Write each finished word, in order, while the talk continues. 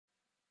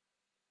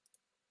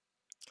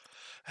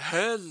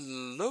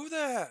Hello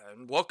there,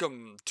 and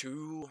welcome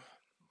to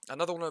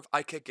another one of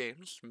iKick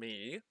Games,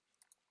 me,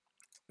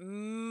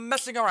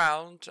 messing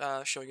around,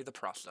 showing you the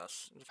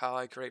process of how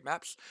I create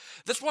maps.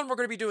 This one we're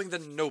going to be doing the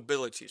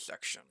nobility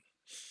section.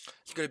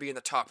 It's going to be in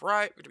the top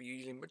right, we're going to be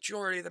using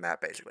majority of the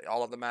map, basically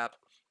all of the map.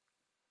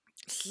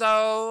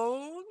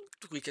 So,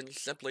 we can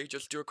simply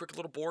just do a quick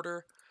little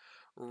border,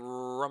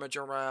 rummage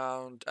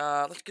around.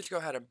 Let's just go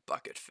ahead and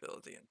bucket fill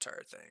the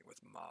entire thing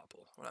with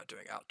marble. We're not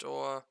doing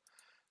outdoor,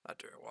 not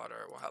doing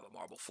water, we'll have a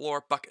marble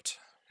floor, bucket.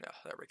 Yeah,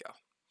 there we go.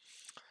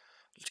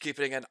 Just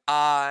keeping an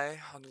eye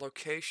on the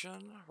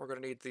location. We're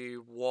going to need the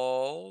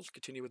walls.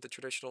 Continue with the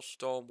traditional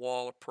stone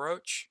wall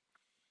approach.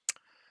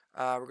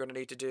 We're going to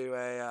need to do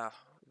a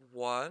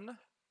 1,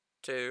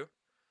 2.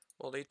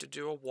 We'll need to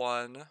do a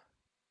 1,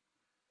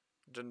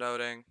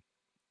 denoting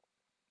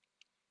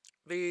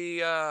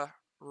the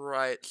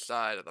right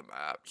side of the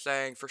map,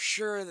 saying for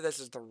sure that this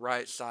is the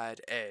right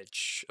side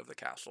edge of the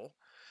castle.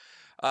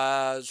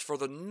 As for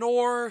the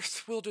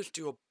north, we'll just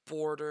do a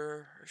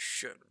border.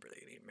 Shouldn't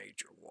really need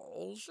major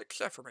walls,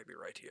 except for maybe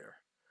right here.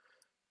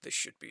 This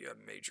should be a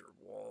major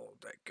wall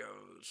that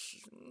goes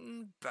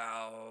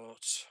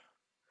about...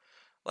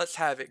 Let's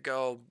have it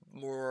go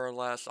more or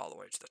less all the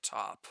way to the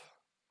top.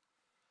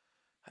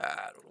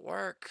 That'll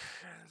work.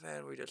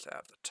 Then we just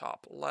have the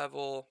top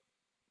level.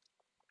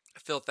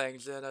 Fill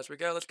things in as we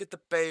go. Let's get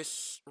the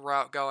base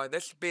route going.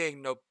 This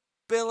being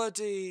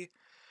nobility.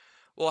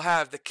 We'll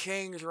have the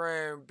king's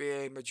room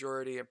being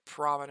majority and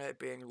prominent,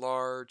 being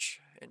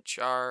large, in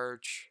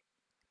charge.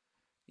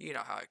 You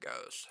know how it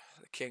goes.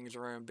 The king's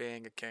room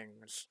being a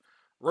king's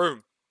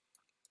room.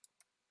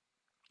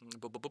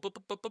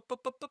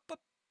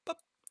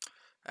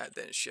 And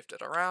then shift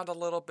it around a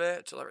little bit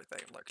until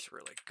everything looks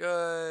really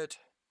good.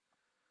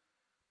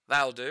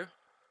 That'll do.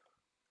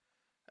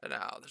 And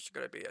now this is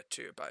going to be a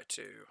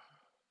 2x2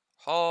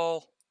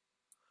 hall.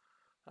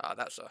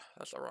 That's a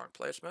wrong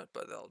placement,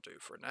 but that'll do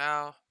for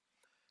now.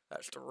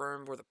 That's the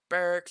room where the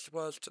barracks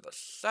was to the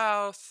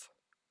south.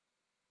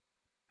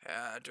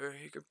 And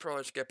you could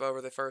probably skip over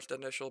the first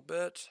initial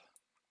bit.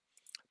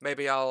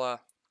 Maybe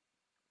I'll,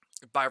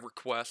 by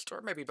request,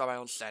 or maybe by my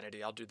own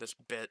sanity, I'll do this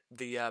bit,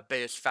 the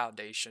base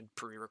foundation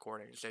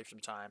pre-recording to save some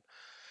time.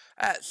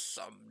 At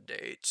some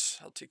date,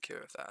 I'll take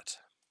care of that.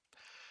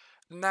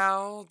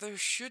 Now, there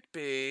should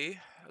be,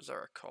 as I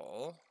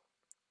recall,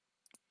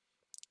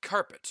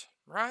 carpet,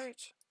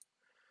 right?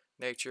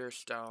 Nature,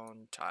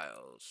 stone,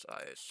 tiles,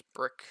 ice,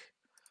 brick,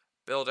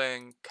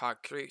 building,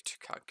 concrete,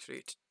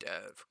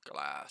 dev,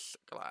 glass,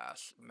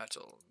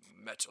 metal,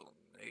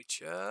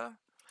 nature,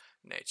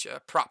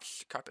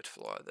 props, carpet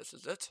floor, this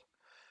is it.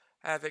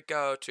 Have it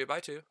go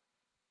 2x2.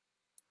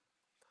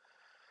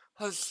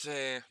 Let's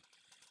see.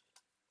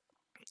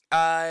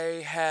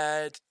 I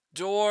had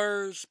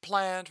doors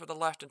planned for the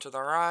left and to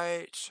the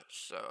right,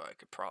 so I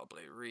could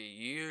probably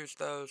reuse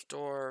those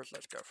doors.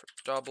 Let's go for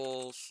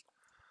doubles.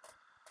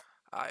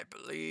 I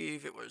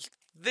believe it was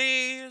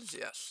these.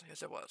 Yes,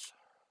 it was.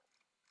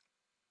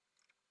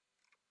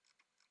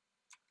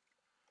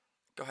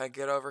 Go ahead and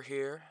get over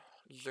here.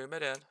 Zoom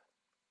it in.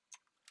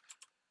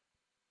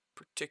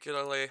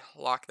 Particularly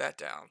lock that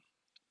down.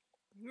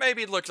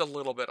 Maybe it looks a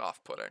little bit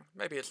off-putting.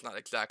 Maybe it's not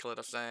exactly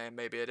the same.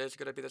 Maybe it is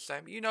going to be the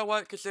same. You know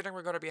what? Considering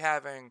we're going to be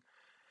having...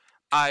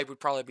 I would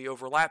probably be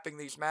overlapping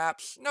these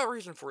maps. No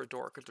reason for a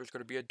door, because there's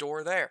going to be a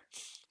door there.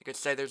 You could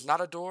say there's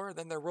not a door,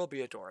 then there will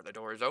be a door. The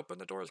door is open,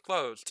 the door is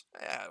closed.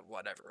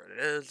 Whatever it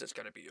is, it's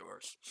going to be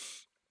yours.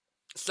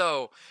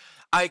 So,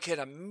 I can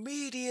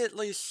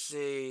immediately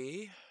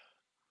see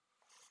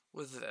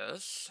with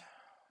this.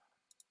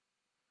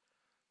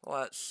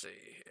 Let's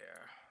see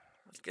here.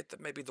 Let's get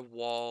maybe the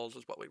walls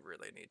is what we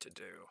really need to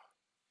do.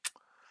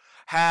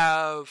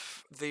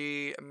 Have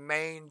the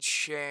main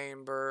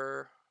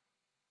chamber...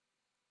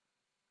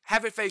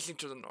 Have it facing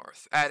to the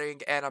north,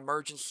 adding an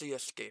emergency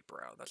escape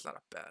route. That's not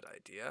a bad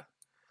idea.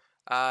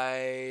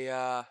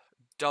 A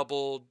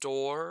double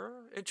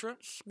door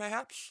entrance,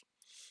 mayhaps.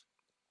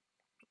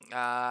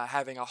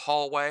 Having a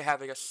hallway,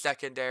 having a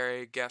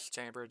secondary guest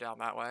chamber down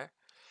that way.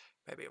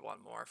 Maybe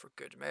one more for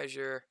good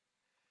measure.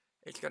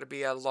 It's going to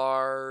be a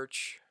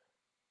large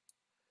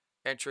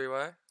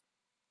entryway.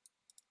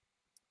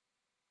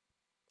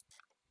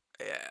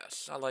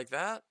 Yes, I like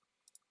that.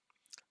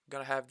 I'm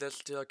going to have this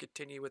still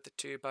continue with the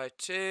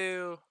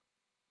 2x2.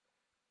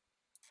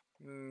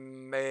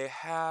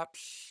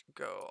 Mayhaps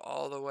go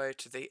all the way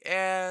to the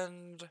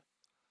end.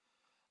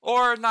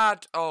 Or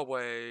not all the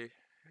way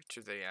to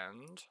the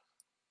end.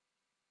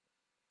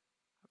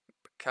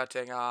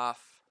 Cutting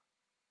off.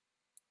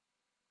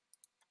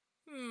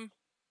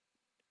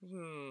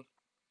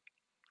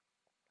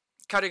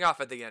 Cutting off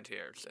at the end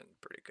here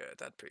seemed pretty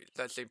good.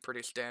 That seemed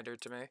pretty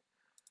standard to me.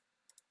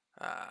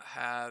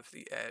 Have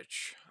the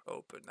edge.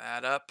 Open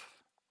that up.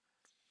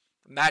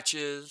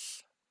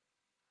 Matches.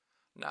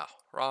 No,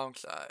 wrong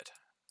side.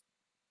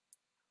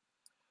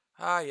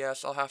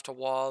 Yes, I'll have to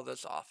wall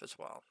this off as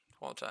well,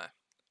 won't I?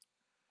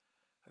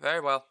 Very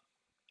well.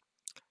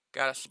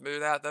 Gotta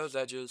smooth out those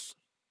edges.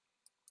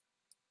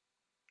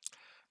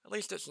 At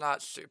least it's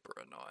not super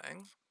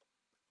annoying.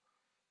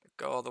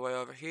 Go all the way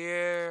over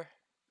here,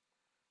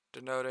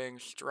 denoting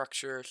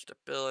structure,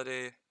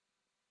 stability.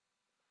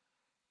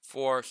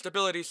 For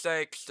stability's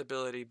sake,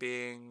 stability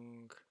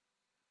being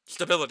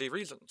stability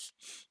reasons.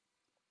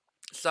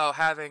 So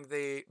having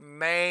the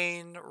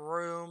main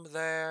room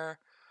there,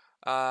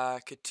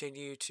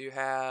 continue to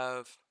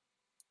have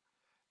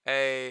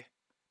a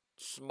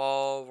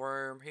small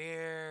room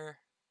here,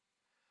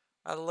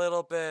 a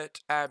little bit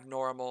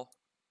abnormal.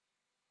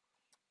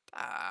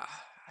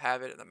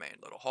 Have it in the main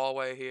little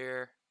hallway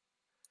here.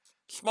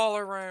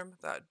 Smaller room,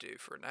 that'd do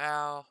for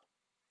now.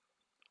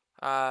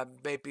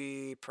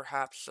 Maybe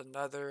perhaps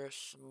another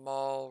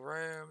small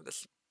room.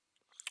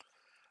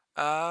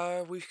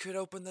 We could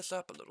open this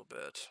up a little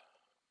bit.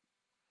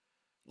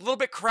 A little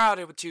bit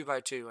crowded with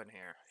 2x2 in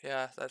here.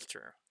 Yeah, that's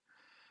true.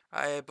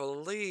 I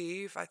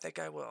think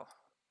I will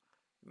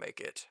make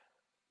it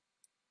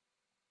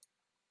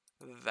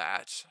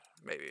that,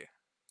 maybe.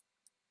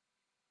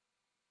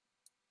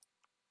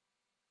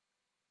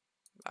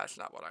 That's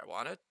not what I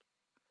wanted.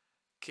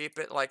 Keep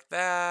it like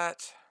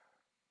that.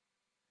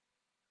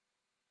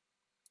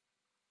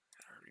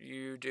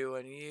 You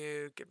doing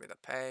you. Give me the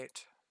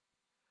paint.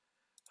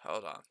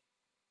 Hold on.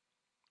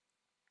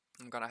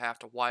 I'm gonna have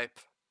to wipe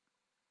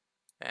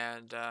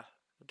and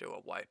do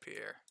a wipe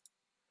here.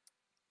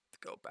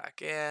 Go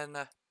back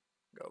in.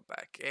 Go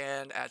back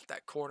in. Add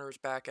that corners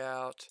back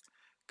out.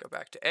 Go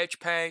back to edge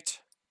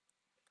paint.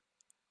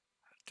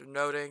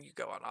 Denoting you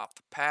going off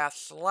the path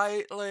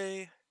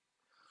slightly.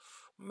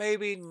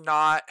 Maybe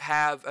not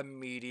have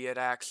immediate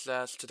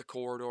access to the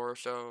corridor,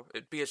 so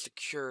it'd be a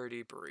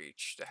security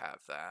breach to have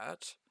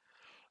that.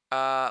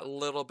 A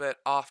little bit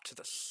off to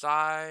the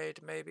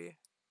side, maybe.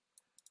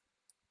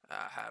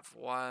 Have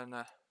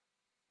one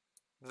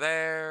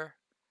there.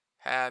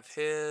 Have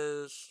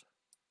his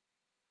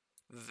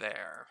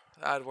there.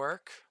 That'd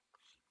work.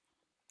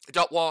 I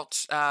don't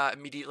want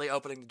immediately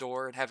opening the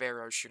door and have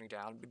arrows shooting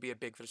down. It'd be a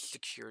big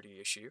security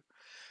issue.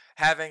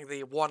 Having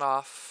the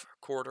one-off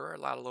corridor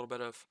allowed a little bit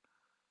of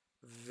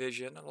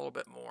vision, a little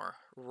bit more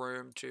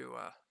room to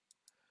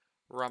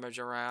rummage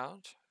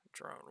around.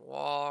 Drone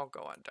wall,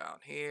 going down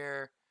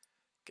here.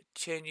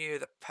 Continue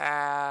the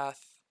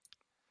path.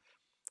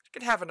 You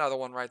can have another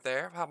one right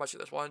there. How much is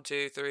this? 1,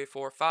 2, 3,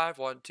 4, 5.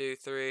 1, 2,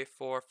 3,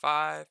 4,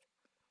 5.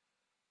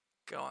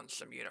 Go on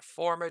some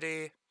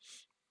uniformity.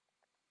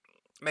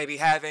 Maybe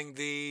having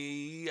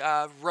the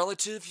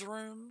relatives'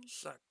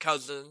 rooms,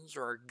 cousins,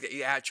 or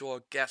the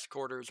actual guest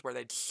quarters where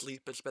they'd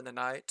sleep and spend the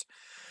night.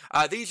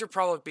 These would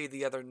probably be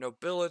the other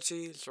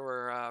nobilities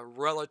or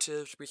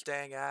relatives be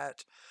staying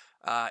at.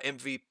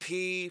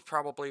 MVP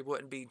probably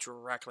wouldn't be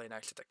directly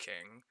next to the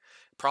king.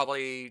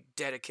 Probably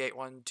dedicate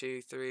 1,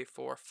 2, 3,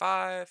 4,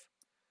 5.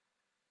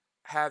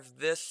 Have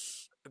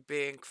this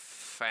being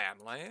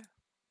family.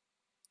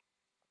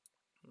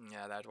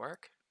 Yeah, that'd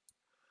work.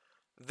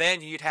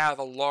 Then you'd have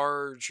a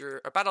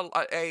larger, about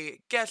a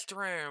guest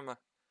room.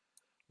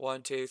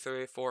 1, 2,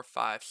 3, 4,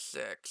 5,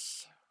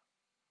 6.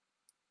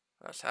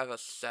 Let's have a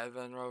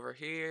 7 over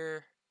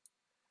here.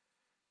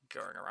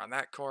 Going around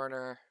that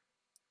corner.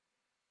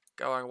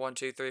 Going 1,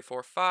 2, 3,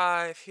 4,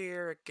 5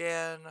 here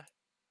again.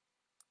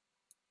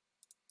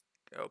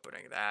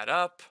 Opening that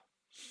up.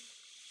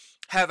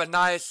 Have a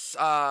nice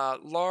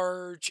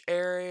large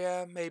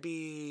area.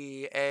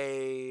 Maybe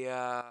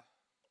a...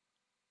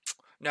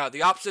 No,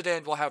 the opposite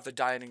end will have the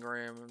dining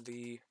room,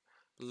 the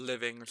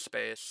living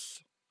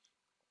space,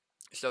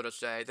 so to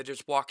say. They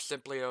just walk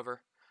simply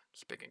over.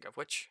 Speaking of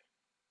which,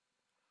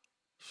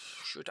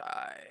 should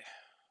I?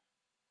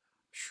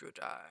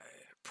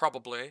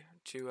 Probably,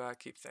 to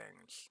keep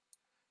things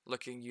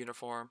looking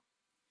uniform.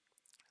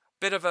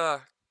 Bit of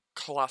a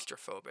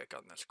claustrophobic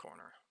on this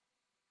corner.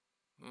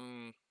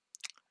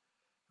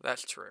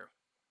 That's true.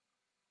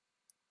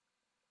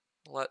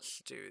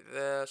 Let's do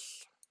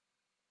this.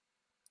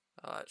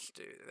 Let's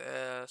do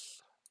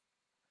this.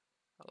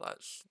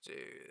 Let's do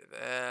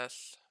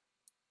this.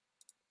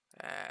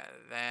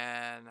 And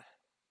then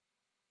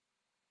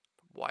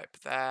wipe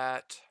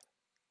that.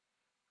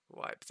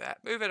 Wipe that.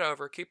 Move it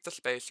over. Keep the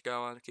space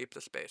going. Keep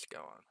the space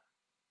going.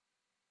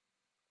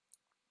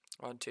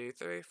 1, 2,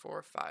 3,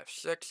 4, 5,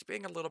 6.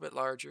 Being a little bit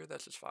larger,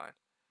 this is fine.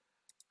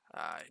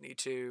 I need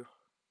to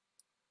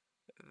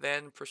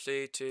then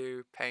proceed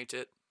to paint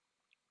it.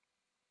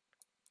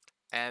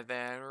 And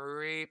then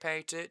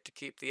repaint it to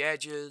keep the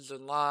edges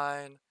in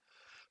line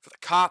for the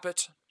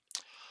carpet.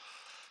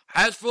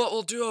 As for what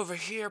we'll do over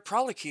here,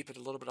 probably keep it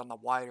a little bit on the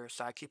wider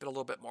side. Keep it a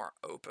little bit more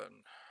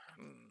open.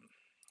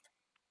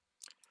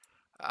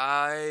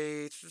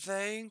 I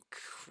think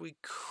we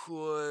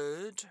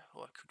could...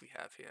 What could we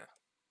have here?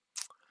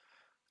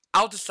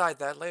 I'll decide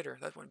that later.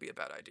 That wouldn't be a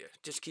bad idea.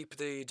 Just keep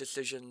the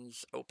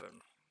decisions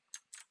open.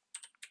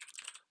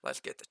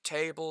 Let's get the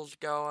tables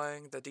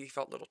going. The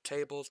default little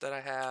tables that I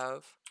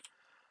have.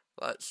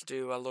 Let's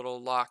do a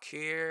little lock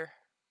here.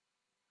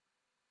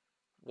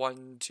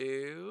 1,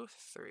 2,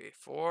 3,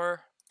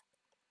 4.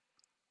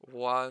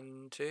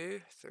 1,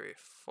 2, 3,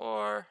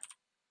 4.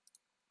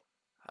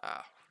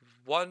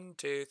 1,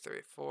 2,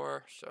 3,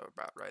 4. So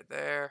about right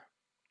there.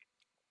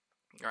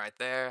 Right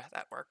there.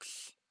 That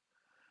works.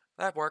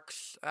 That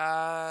works.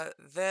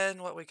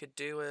 Then what we could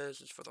do is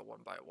for the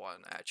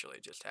 1x1, actually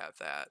just have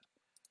that.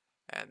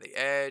 And the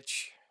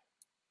edge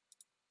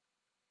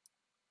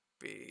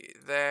be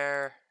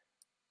there.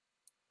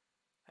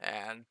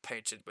 And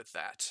painted with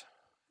that.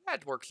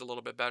 That works a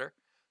little bit better.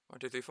 1,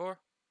 2, 3, 4.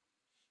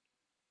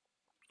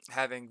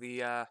 Having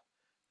the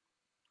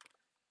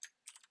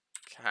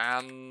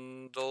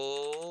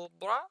candelabra.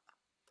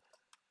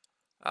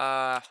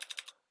 Not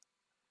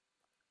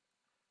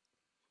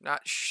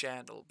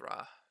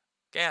chandelabra.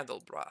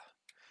 Candelabra.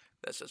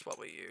 This is what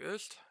we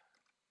used.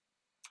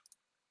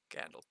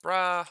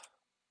 Candelabra.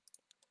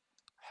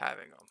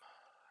 Having them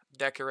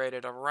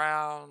decorated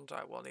around.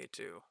 I will need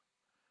to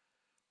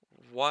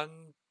 1,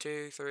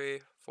 2,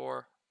 3,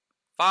 4,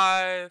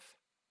 5.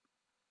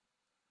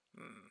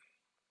 I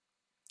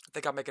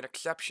think I'll make an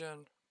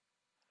exception.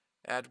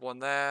 Add one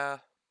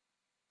there.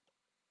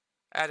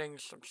 Adding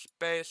some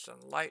space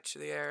and light to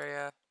the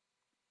area.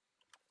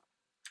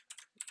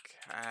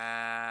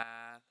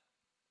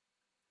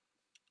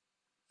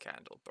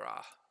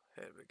 Candelabra.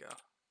 Here we go.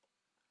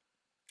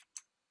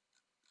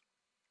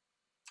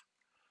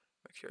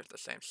 Make sure it's the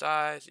same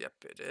size. Yep,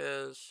 it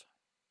is.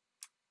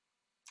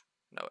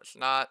 No, it's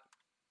not.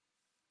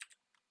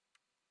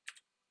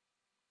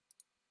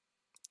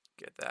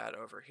 Get that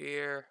over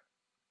here.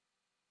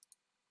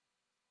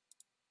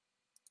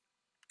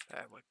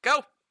 There we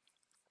go.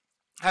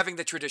 Having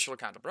the traditional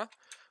candelabra.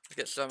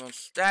 Get some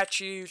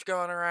statues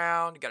going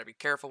around. You gotta be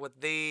careful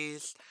with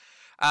these.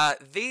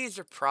 These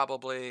are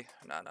probably...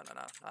 No,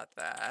 not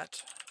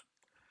that.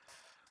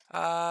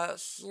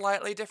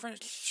 Slightly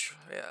different.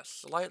 Yeah,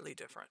 slightly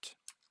different.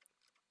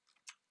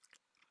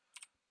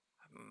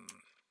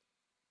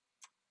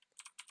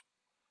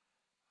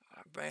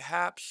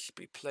 Perhaps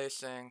be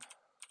placing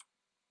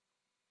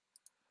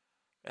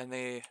in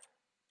the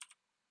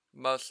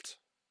most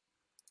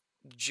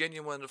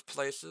genuine of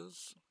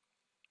places,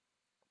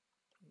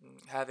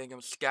 having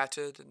them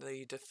scattered in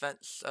the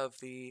defense of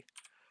the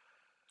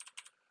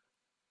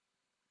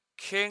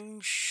king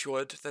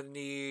should the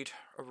need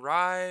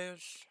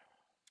arise.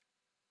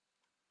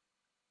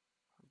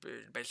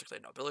 Basically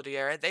nobility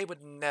area. They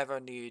would never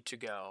need to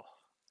go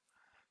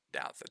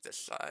down through this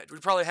side.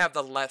 We'd probably have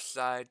the left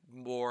side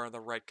more on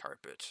the red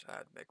carpet.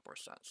 That'd make more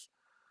sense.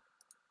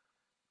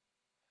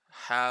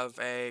 Have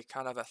a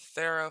kind of a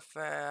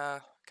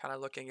thoroughfare kind of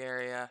looking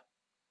area.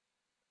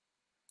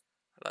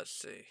 Let's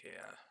see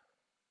here.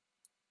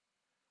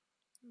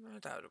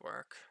 That would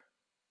work.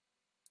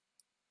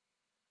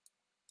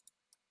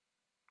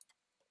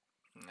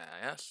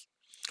 Yes.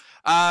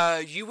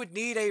 You would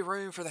need a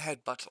room for the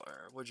head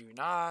butler, would you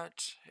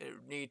not? It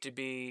would need to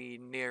be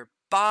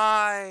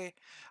nearby.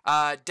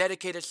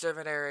 Dedicated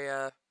servant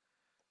area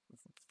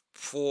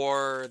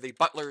for the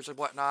butlers and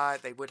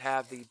whatnot. They would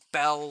have the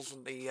bells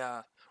and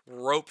the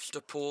ropes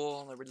to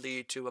pull. That would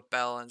lead to a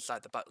bell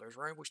inside the butler's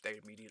room, which they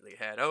immediately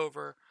head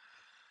over.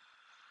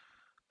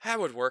 That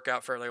would work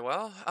out fairly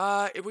well.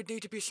 It would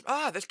need to be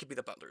this could be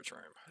the butler's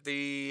room.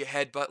 The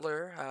head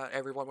butler,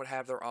 everyone would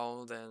have their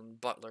own, then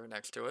butler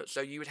next to it.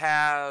 So you would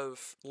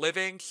have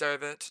living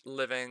servant,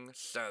 lord,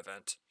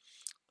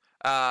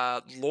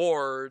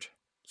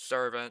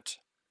 servant.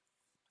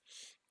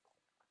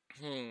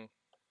 And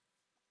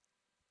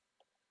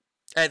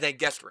then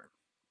guest room.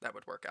 That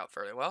would work out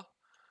fairly well.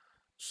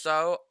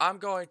 So I'm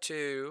going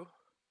to,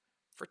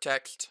 for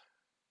text,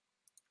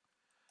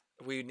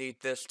 we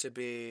need this to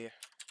be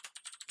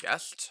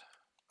guest.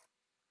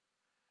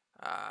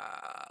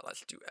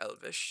 Let's do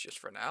Elvish just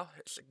for now.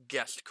 It's a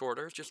guest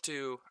quarters just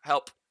to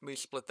help me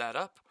split that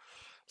up.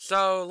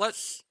 So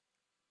let's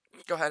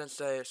go ahead and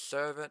say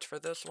servant for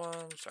this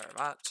one.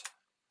 Servant.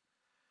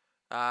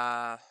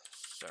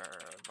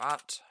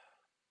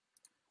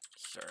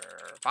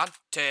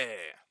 Servante.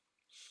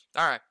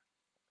 Alright.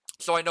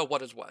 So I know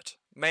what is what.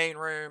 Main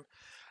room.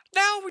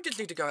 Now we just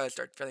need to go ahead and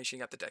start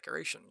finishing up the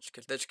decorations,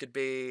 because this could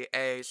be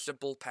a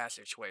simple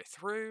passageway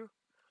through.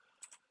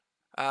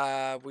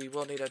 We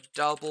will need a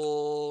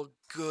double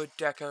good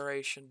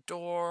decoration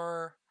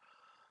door.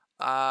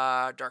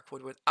 Dark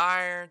wood with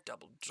iron,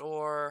 double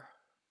door.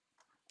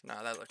 No,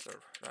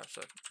 that's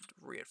a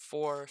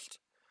reinforced.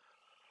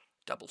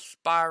 Double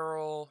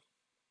spiral.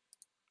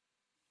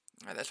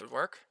 And this would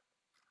work.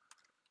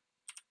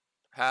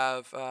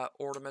 Have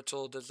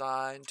ornamental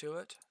design to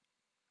it.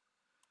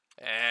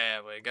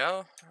 There we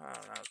go.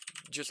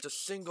 Just a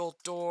single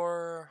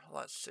door.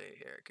 Let's see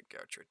here. It could go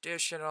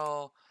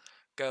traditional.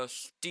 Go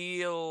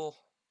steel.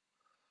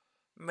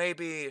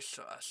 Maybe a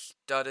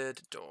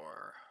studded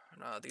door.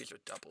 No, these are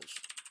doubles.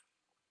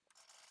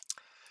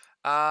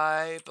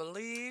 I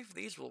believe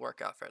these will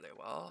work out fairly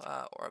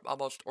well. Or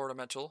almost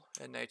ornamental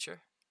in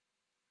nature.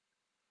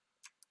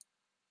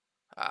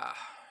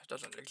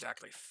 Doesn't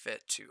exactly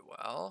fit too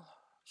well.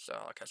 So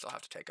I guess I'll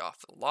have to take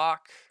off the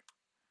lock.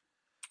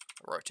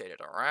 Rotate it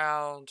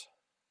around.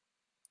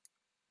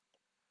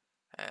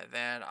 And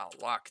then I'll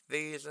lock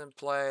these in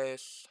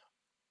place.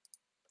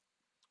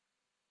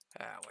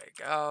 There we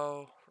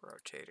go.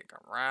 Rotating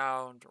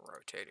around,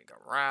 rotating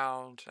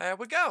around. There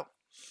we go.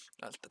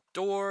 That's the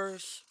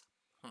doors.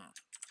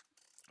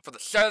 For the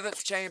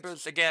servants'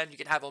 chambers, again, you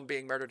can have them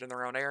being murdered in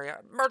their own area.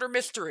 Murder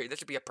mystery. This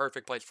would be a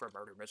perfect place for a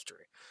murder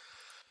mystery.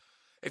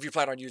 If you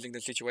plan on using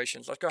these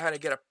situations, let's go ahead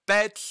and get a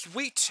bed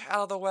suite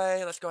out of the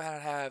way. Let's go ahead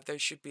and have, there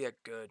should be a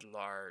good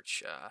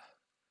large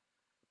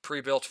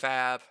pre-built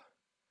fab.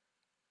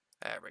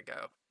 There we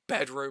go.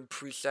 Bedroom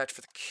preset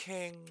for the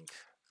king.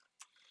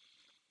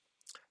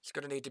 It's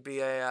going to need to be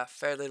a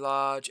fairly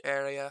large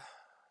area.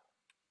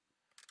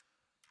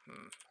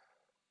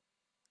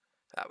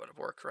 That would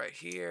work right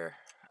here.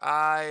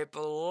 I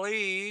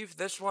believe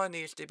this one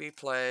needs to be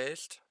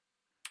placed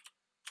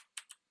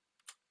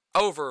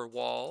over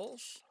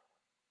walls,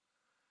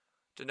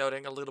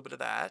 denoting a little bit of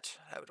that.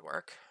 That would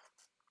work.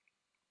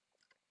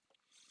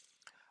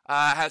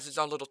 Has its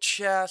own little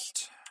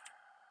chest.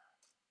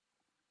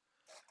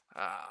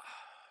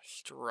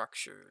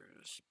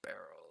 Structures,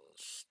 barrels,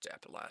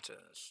 step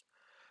ladders.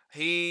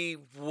 He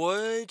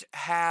would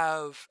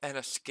have an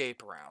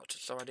escape route,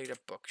 so I need a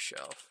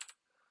bookshelf.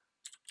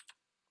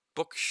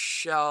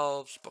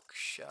 Bookshelves,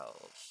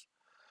 bookshelves.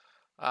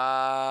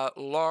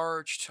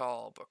 Large,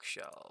 tall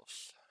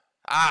bookshelves.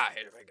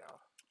 Here we go.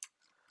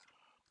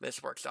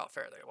 This works out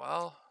fairly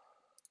well.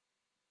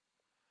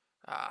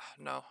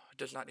 No, it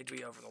does not need to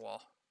be over the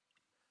wall.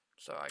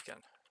 So I can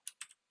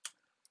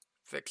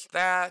fix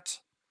that.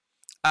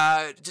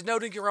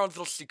 Denoting your own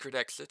little secret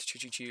exit,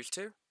 should you choose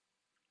to.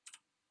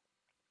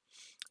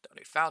 Don't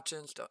need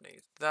fountains, don't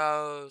need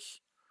those.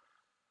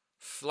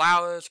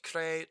 Flowers,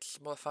 crates,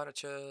 more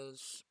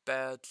furnitures,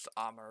 beds,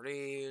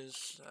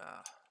 armories.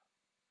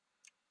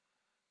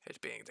 It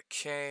being the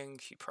king,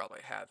 he probably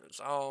have his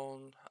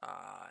own.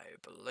 I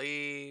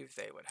believe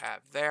they would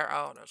have their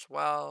own as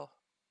well.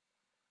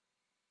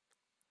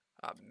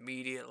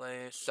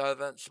 Immediately,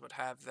 servants would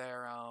have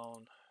their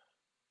own.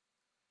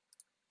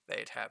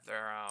 They'd have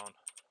their own.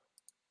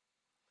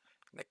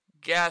 And the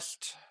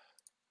guest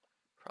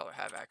probably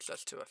have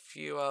access to a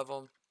few of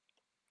them.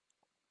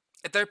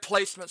 They're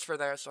placements for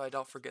there, so I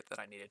don't forget that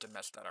I needed to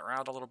mess that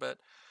around a little bit.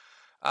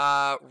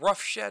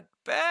 Rough shed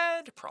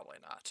bed? Probably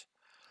not.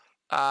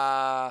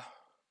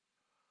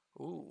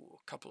 Ooh,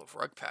 a couple of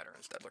rug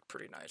patterns that look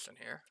pretty nice in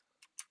here.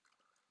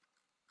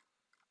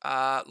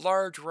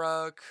 Large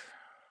rug.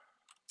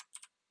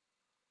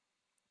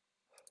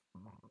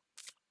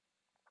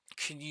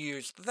 Can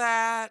use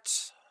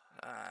that.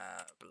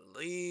 I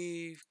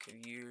believe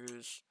can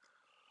use.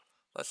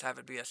 Let's have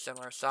it be a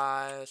similar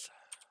size.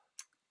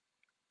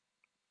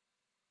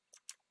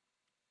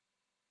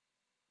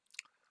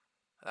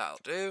 That'll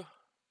do.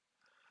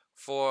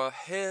 For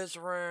his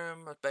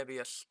room, maybe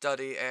a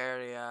study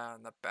area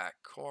in the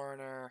back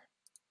corner.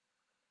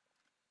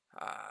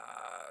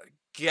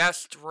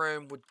 Guest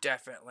room would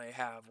definitely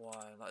have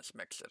one. Let's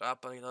mix it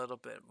up a little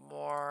bit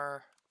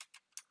more.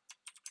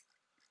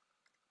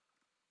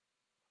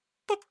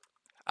 Boop.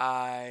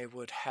 I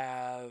would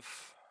have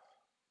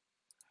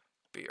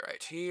be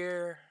right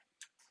here.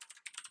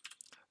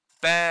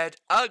 Bed,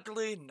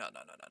 ugly. No.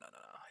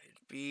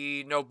 It'd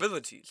be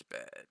nobility's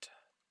bed.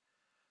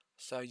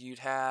 So you'd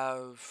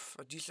have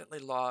a decently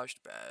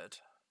lodged bed.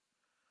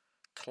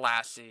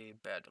 Classy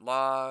bed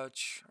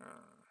lodge.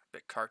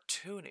 Bit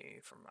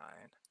cartoony for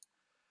mine.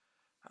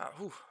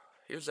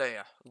 Here's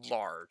a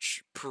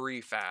large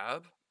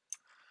prefab.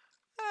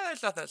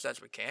 There's nothing that says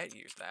we can't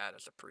use that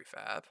as a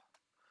prefab.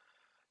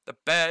 The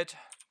bed.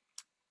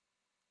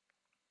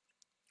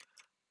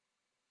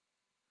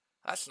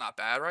 That's not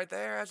bad right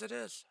there as it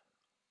is.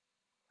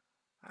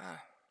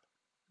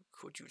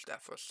 Could use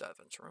that for a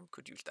servant's room.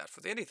 Could use that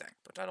for anything.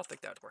 But I don't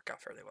think that would work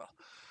out fairly well.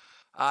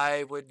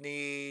 I would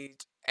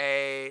need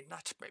a...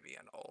 not maybe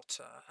an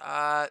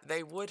altar.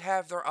 They would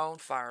have their own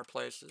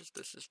fireplaces.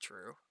 This is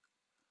true.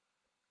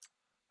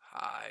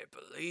 I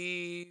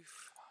believe...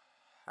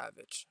 have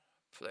it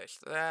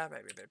placed there.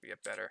 Maybe there'd be a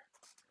better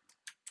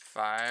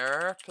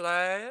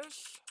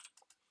fireplace.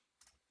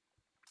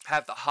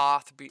 Have the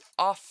hearth be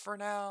off for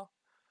now.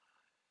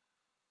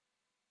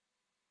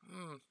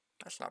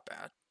 That's not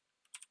bad.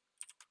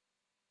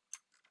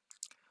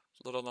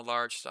 A little on the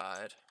large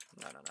side.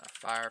 No.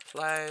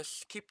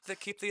 Fireplace. Keep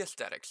the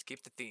aesthetics.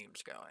 Keep the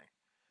themes going.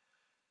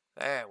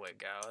 There we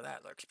go.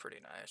 That looks pretty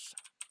nice.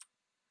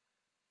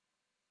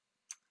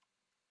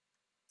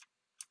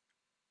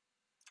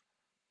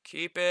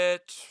 Keep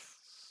it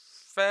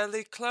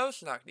fairly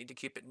close. No, we need to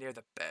keep it near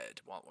the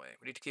bed, won't we?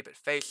 We need to keep it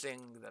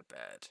facing the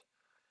bed.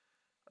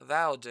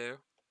 That'll do.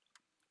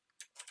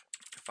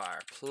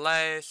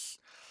 Fireplace.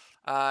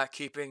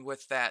 Keeping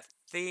with that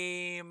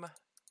theme.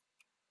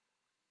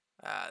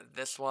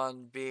 This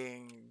one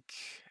being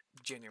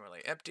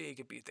genuinely empty. It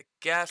could be the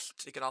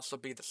guest. It can also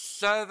be the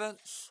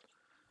servants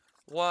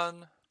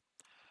one.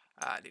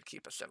 I need to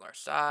keep a similar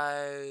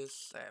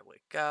size. There we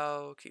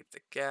go. Keep the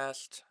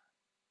guest.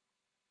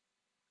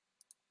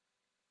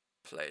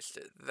 Placed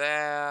it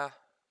there.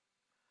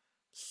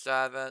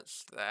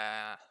 Servants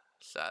there.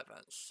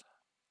 Servants.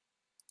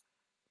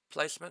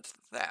 Placement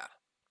there.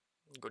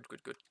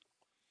 Good.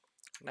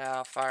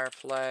 Now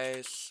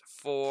fireplace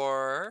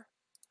for...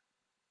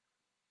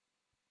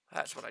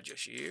 That's what I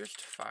just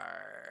used.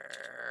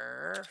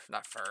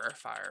 Not fur,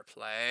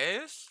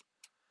 fireplace.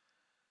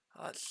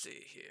 Let's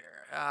see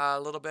here. A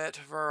little bit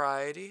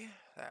variety.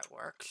 That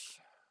works.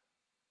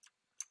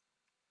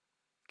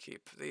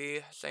 Keep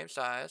the same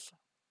size.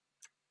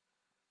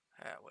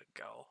 There we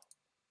go.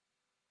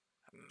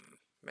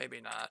 Maybe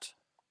not.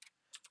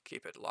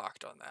 Keep it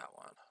locked on that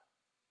one.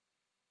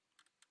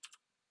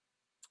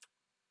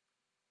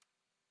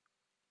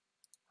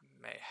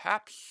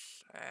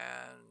 Mayhaps.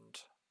 And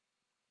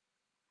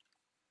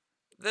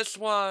this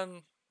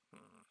one,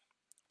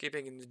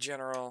 keeping in the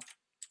general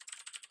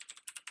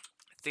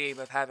theme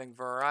of having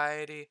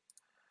variety.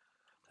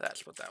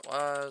 That's what that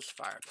was.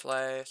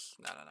 Fireplace.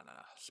 No.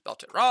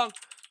 Spelt it wrong.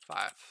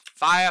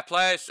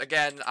 Fireplace.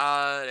 Again,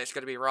 it's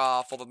going to be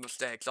raw, full of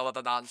mistakes. All of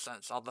the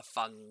nonsense. All the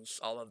funs.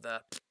 All of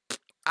the...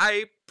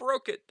 I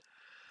broke it.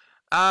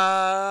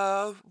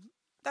 That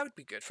would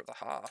be good for the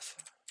hearth.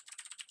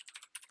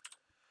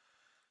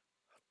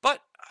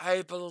 But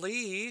I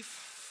believe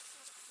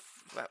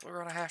that we're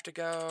going to have to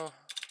go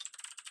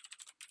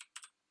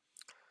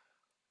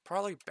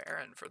probably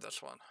barren for this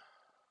one.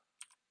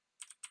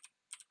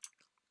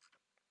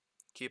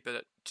 Keep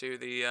it to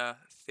the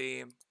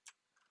theme.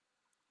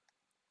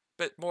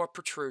 Bit more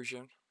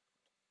protrusion.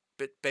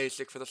 Bit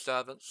basic for the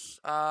servants.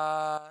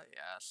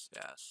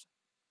 Yes.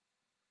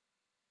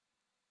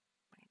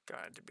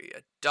 Going to be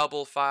a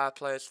double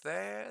fireplace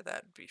there.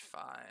 That'd be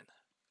fine.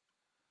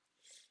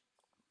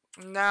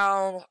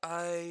 Now,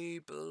 I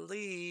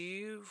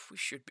believe we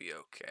should be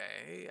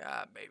okay.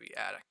 Maybe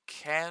add a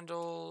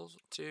candle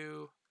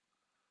to...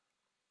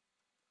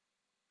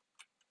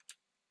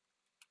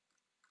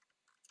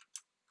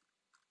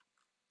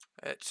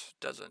 It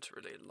doesn't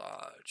really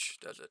lodge,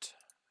 does it?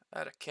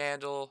 Add a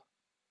candle.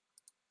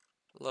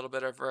 A little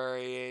bit of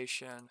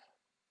variation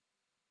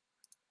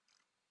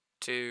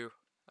to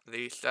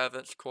the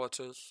servants'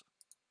 quarters.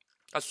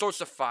 A source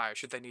of fire,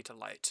 should they need to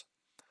light.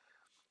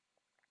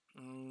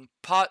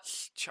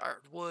 Pots,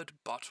 charred wood,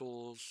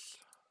 bottles.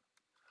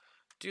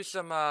 Do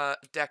some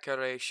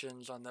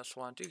decorations on this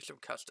one. Do some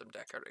custom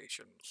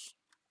decorations.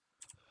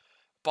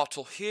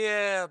 Bottle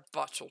here,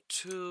 bottle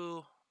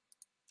 2.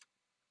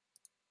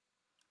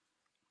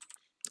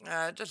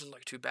 It doesn't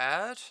look too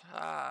bad.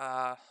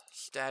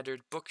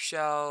 Standard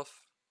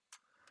bookshelf.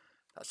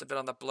 That's a bit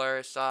on the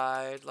blurry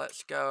side.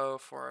 Let's go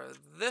for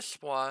this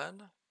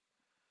one.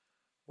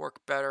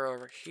 Work better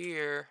over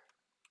here.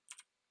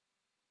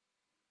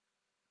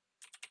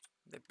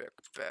 They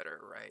work better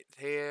right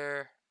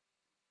here.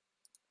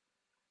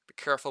 Be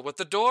careful with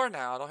the door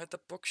now. Don't hit the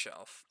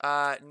bookshelf.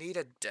 Need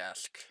a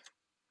desk.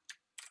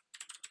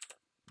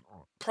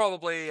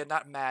 Probably a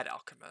not mad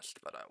alchemist,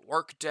 but a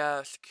work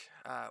desk.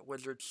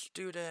 Wizard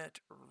student.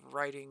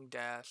 Writing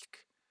desk.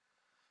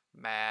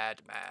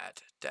 Mad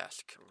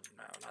desk.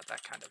 No, not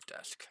that kind of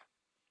desk.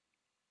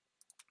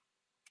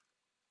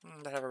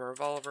 They have a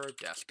revolver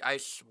desk. I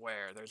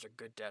swear there's a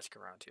good desk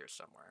around here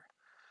somewhere.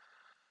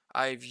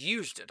 I've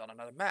used it on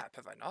another map,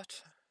 have I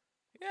not?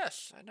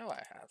 Yes, I know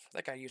I have. I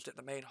think I used it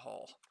in the main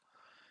hall.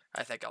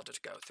 I think I'll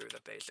just go through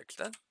the basics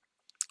then.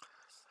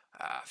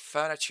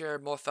 Furniture,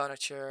 more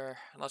furniture,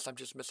 unless I'm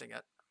just missing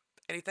it.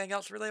 Anything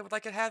else really I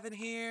could have in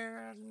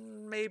here?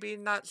 Maybe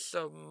not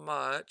so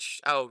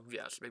much. Oh,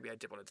 yes, maybe I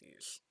did one of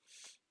these.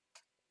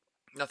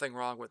 Nothing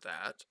wrong with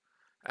that.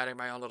 Adding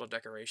my own little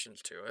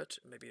decorations to it.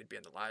 Maybe it'd be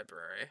in the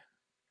library.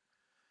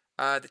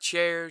 The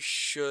chairs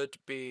should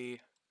be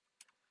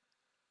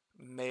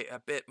a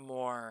bit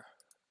more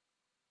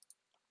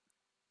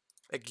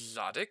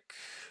exotic,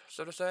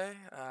 so to say.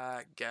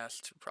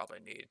 Guest probably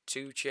need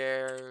 2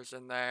 chairs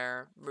in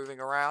there. Moving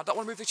around. Don't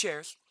want to move the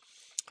chairs.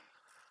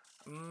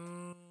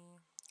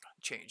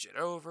 Change it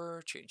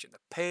over. Changing the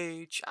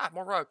page.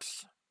 More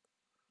rugs.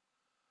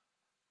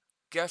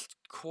 Guest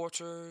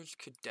quarters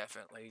could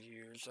definitely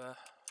use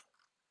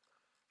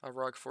a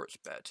rug for its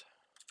bed.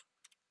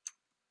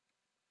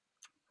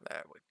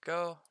 There we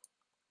go.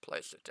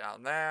 Place it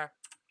down there.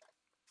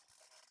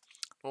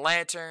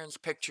 Lanterns,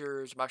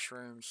 pictures,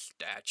 mushrooms,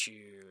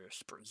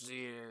 statues,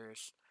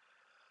 braziers,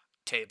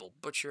 table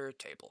butcher,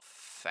 table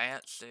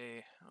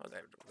fancy. Oh,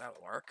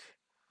 that'll work.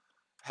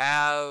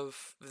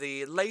 Have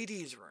the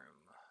ladies' room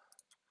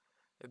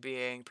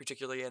being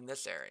particularly in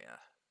this area,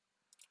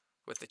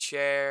 with the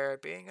chair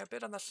being a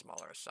bit on the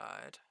smaller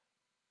side.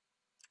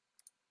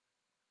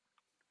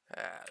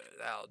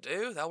 That'll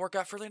do. That'll work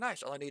out fairly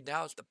nice. All I need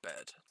now is the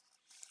bed.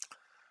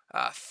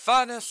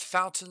 Furnace,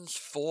 fountains,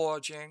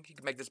 forging. You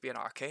can make this be an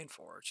arcane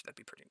forge. That'd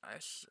be pretty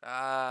nice.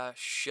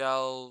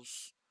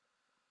 Shelves.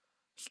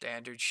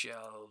 Standard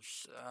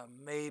shelves.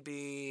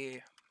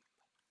 Maybe...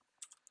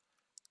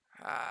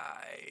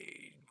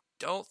 I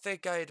don't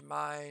think I'd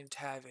mind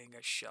having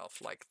a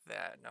shelf like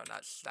that. No,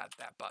 not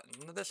that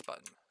button. This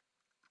button.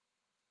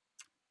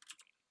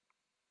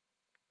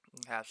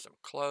 Have some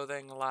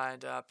clothing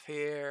lined up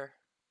here.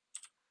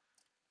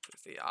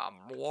 With the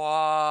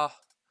armoire.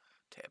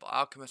 Table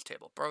alchemist,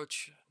 table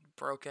brooch,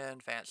 broken,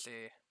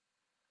 fancy.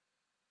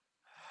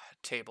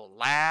 Table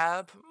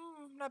lab.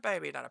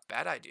 Maybe not a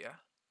bad idea.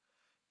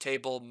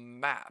 Table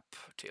map.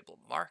 Table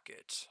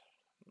market.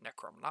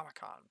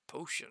 Necronomicon.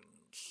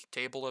 Potions.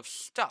 Table of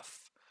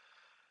stuff.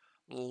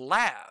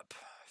 Lab.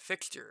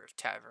 Fixture.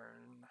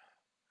 Tavern.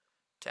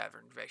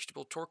 Tavern.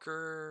 Vegetable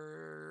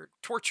torture.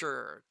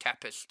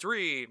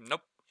 Tapestry.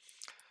 Nope.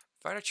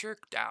 Furniture.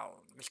 Down.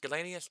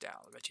 Miscellaneous.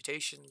 Down.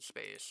 Vegetation.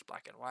 Space.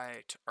 Black and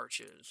white.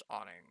 Arches.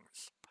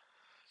 Awnings.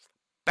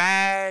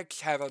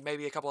 Bags. Have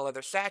maybe a couple of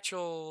other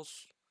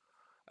satchels.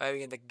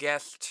 Maybe in the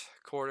guest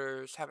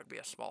quarters. Have it be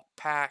a small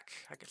pack.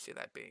 I can see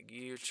that being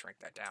used. Shrink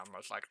that down,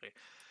 most likely.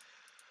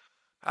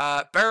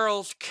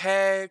 Barrels,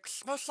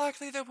 kegs. Most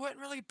likely there wouldn't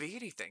really be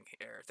anything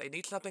here. If they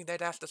need something,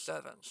 they'd ask the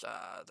servants.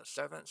 The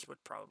servants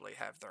would probably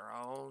have their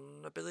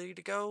own ability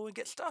to go and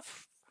get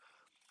stuff.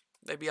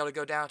 They'd be able to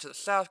go down to the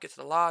south, get to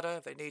the larder.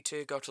 If they need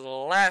to, go to the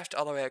left,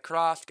 all the way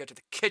across, go to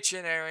the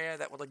kitchen area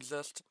that will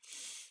exist.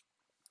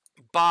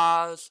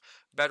 Bars,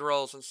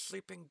 bedrolls, and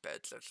sleeping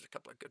beds. There's a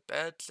couple of good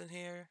beds in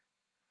here.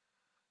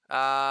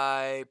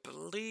 I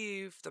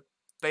believe the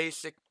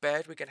basic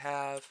bed we could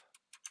have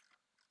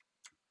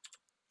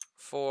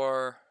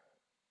for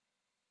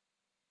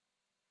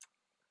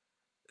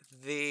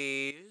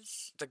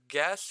these. The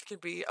guests can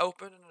be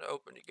open and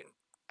open. You can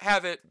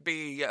have it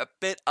be a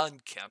bit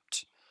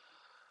unkempt.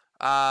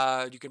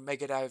 You can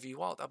make it however you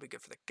want. That'll be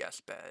good for the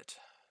guest bed.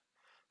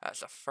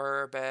 That's a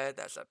fur bed.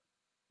 That's a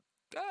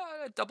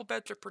double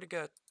beds are pretty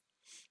good.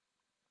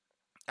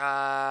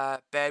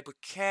 Bed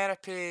with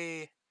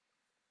canopy.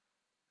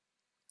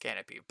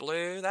 Canopy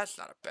blue. That's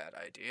not a bad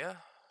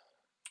idea.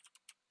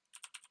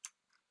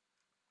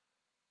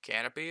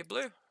 Canopy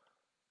blue.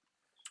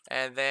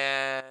 And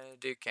then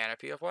do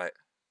canopy of white.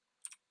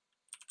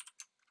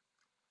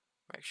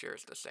 Make sure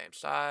it's the same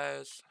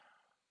size.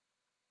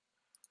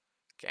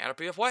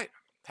 Canopy of white.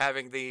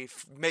 Having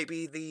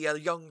maybe the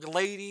young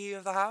lady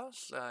of the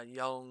house,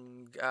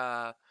 young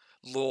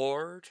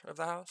lord of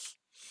the house,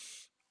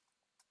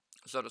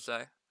 so to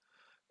say.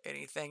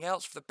 Anything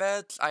else for the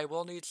beds? I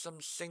will need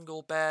some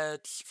single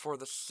beds for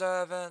the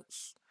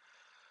servants.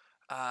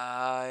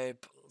 I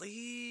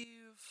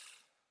believe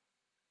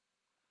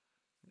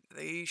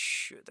this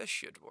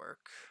should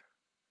work.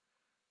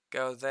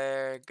 Go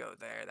there, go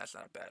there. That's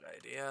not a bad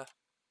idea.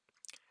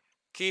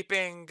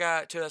 Keeping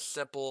to a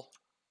simple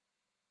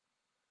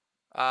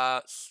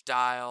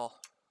style.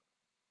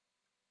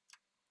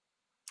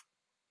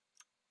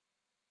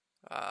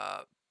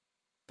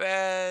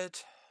 Bed.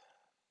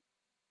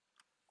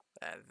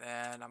 And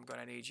then I'm going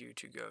to need you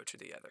to go to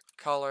the other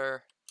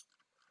color.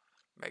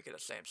 Make it the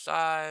same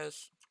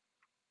size.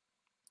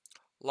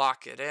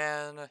 Lock it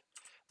in.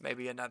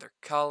 Maybe another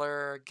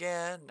color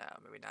again. No,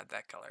 maybe not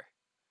that color.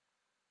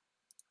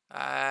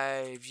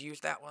 I've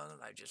used that one.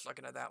 I'm just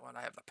looking at that one.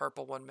 I have the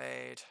purple one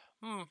made.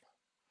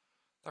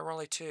 There were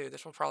only two.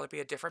 This will probably be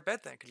a different bed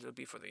then, because it'll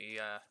be for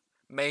the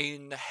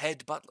main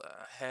head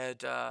butler.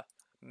 Head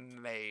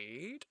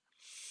maid.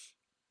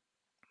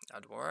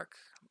 That'd work.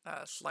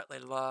 Slightly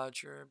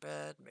larger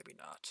bed. Maybe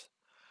not.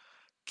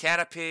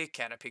 Canopy.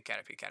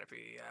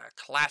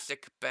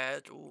 Classic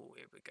bed. Ooh,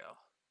 here we go.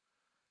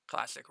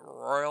 Classic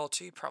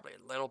royalty. Probably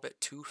a little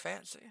bit too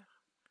fancy.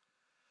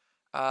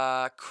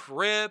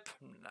 Crib.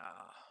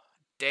 Nah.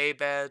 Day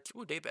beds.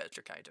 Ooh, day beds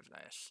are kind of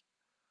nice.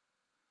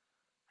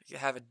 You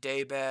have a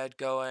day bed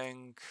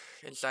going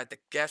inside the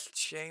guest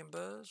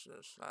chambers.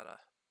 It's not a...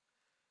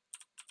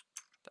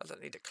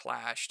 Doesn't need to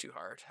clash too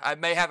hard. I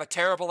may have a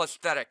terrible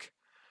aesthetic.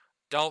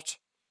 Don't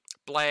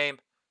blame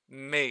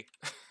me.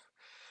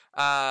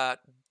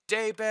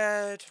 Day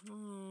bed.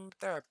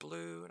 They're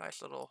blue.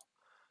 Nice little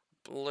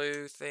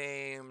blue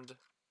themed.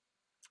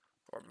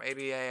 Or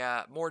maybe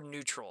a more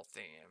neutral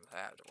theme.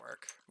 That would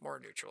work. More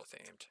neutral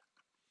themed.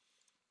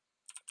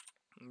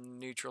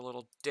 Neutral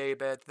little day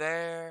bed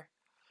there.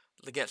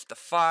 Against the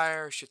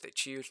fire, should they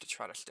choose to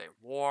try to stay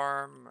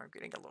warm. I'm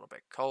getting a little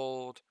bit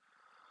cold.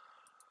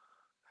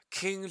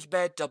 King's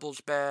bed,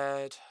 double's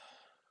bed.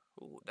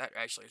 Ooh, that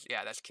actually is,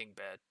 yeah, that's king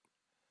bed.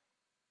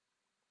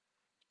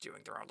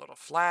 Doing their own little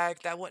flag.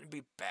 That wouldn't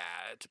be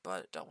bad,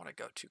 but don't want to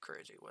go too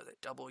crazy with it.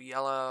 Double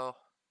yellow.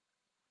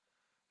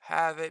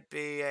 Have it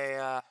be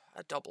a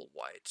double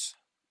white.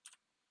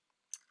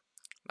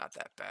 Not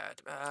that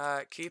bad.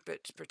 Keep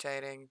it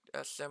pertaining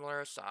a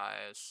similar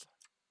size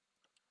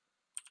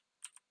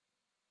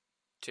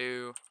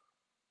to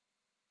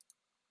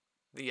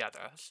the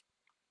others.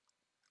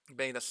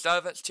 Being the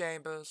servants'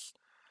 chambers.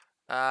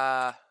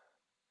 I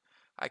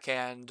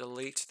can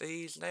delete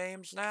these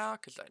names now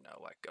because I know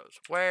what goes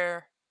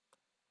where.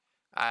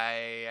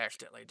 I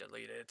accidentally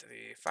deleted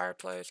the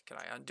fireplace. Can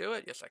I undo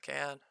it? Yes, I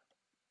can.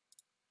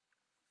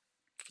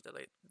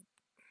 Delete.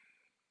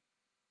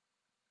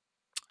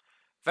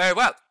 Very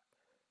well.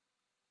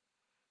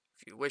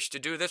 If you wish to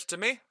do this to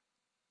me,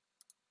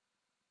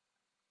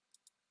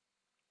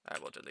 I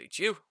will delete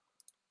you.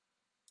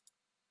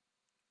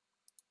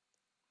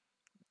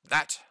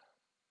 That.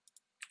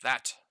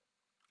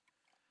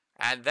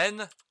 And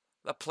then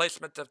the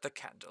placement of the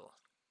candle.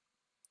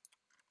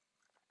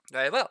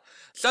 Very well.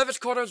 Service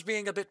quarters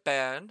being a bit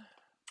barren.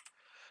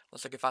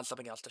 Unless I can find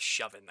something else to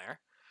shove in there.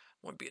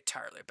 Wouldn't be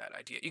entirely a bad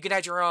idea. You can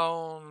add your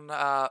own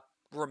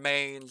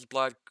remains,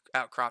 blood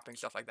outcropping,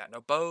 stuff like that.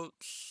 No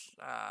boats.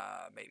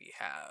 Maybe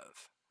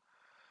have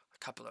a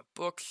couple of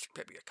books,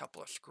 maybe a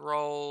couple of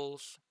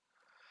scrolls.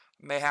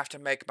 May have to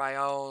make my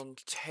own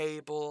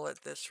table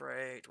at this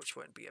rate, which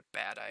wouldn't be a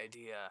bad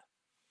idea.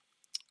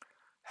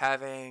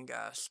 Having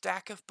a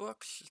stack of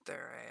books. Is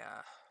there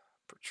a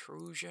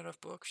protrusion of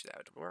books? That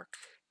would work.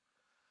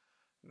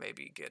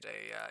 Maybe get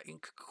a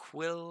ink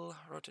quill,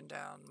 written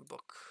down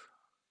book.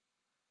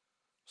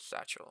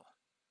 Satchel.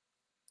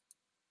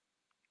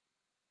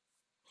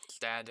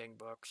 Standing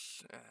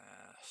books.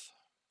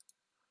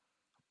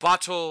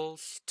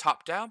 Bottles.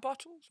 Top-down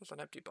bottles? There's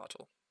an empty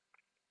bottle.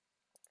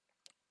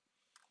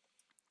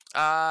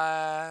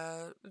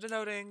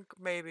 Denoting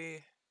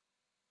maybe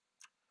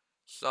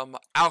some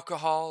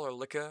alcohol or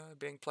liquor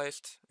being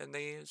placed in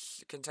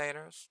these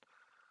containers.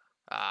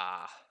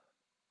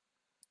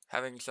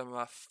 Having some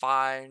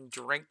fine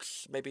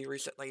drinks, maybe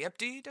recently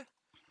emptied.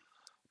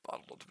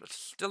 Bottle of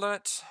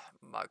distillant,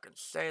 mug and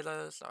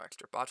sailors, no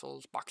extra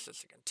bottles,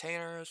 boxes and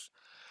containers.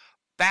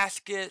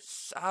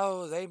 Baskets,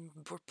 oh, they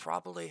would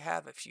probably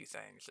have a few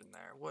things in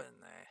there,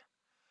 wouldn't they?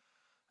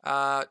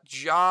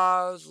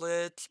 Jars,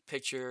 lids,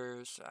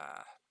 pitchers.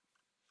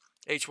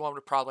 Each one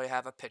would probably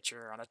have a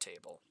pitcher on a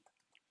table.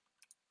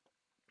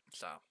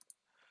 So,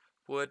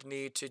 would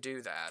need to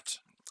do that.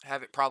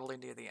 Have it probably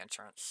near the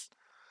entrance.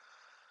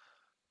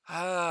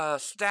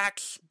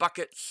 Stacks,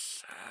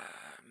 buckets,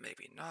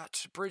 maybe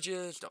not.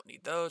 Bridges, don't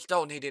need those.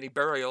 Don't need any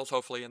burials,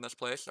 hopefully, in this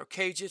place. No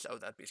cages, oh,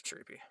 that'd be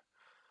creepy.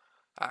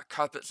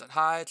 Carpets and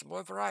hides,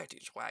 more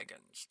varieties.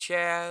 Wagons,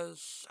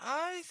 chairs,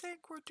 I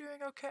think we're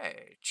doing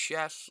okay.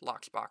 Chests,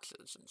 locks,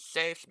 boxes, and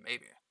safes,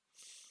 maybe.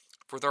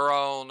 For their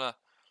own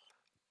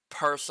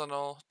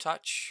personal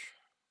touch.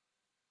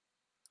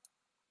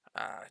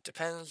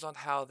 Depends on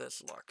how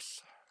this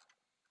looks.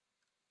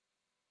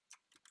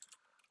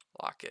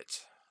 Lock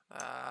it.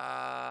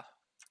 That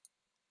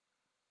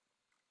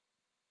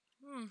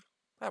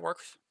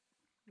works.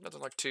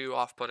 Nothing like too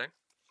off-putting.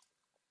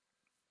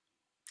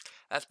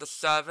 That's the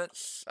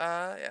servants.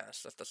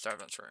 Yes, that's the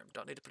servants' room.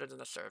 Don't need to put it in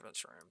the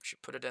servants' room.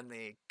 Should put it in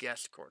the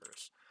guest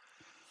quarters.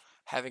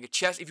 Having a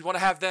chest. If you want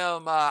to have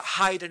them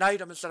hide an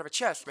item instead of a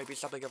chest, maybe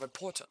something of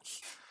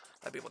importance.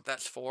 That'd be what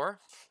that's for.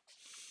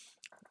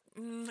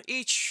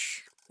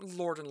 Each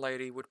lord and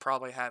lady would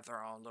probably have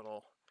their own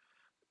little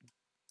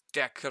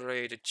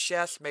decorated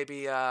chest.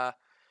 Maybe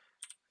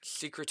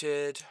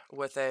secreted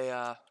with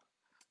a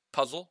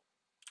puzzle.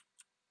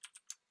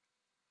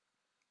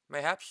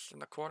 Mayhaps in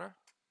the corner.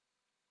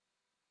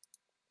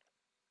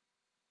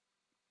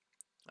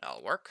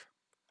 That'll work.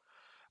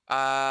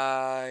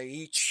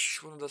 Each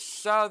one of the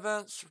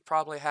servants would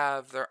probably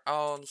have their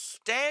own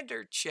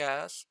standard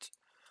chest.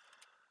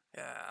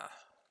 Yeah.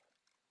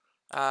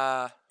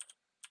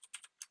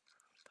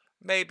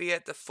 Maybe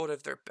at the foot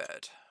of their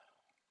bed.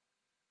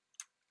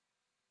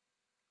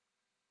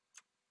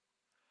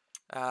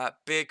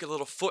 Big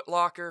little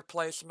footlocker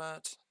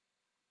placement.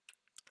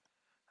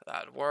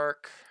 That'd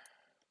work.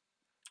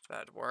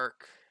 That'd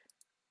work.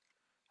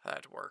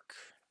 That'd work.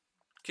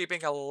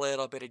 Keeping a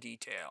little bit of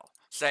detail.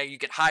 Saying you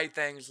can hide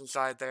things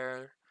inside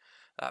there.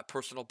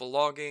 Personal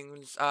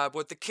belongings.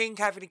 Would the king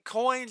have any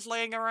coins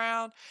laying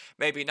around?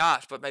 Maybe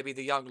not, but maybe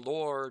the young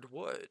lord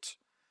would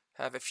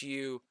have a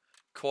few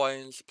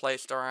coins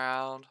placed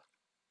around.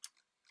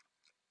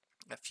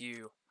 A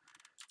few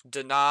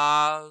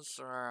dinars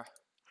or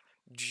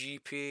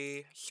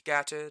GP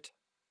scattered.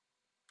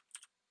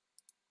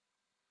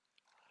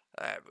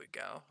 There we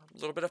go. A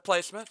little bit of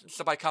placement.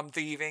 Somebody come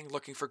thieving,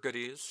 looking for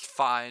goodies.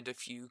 Find a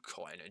few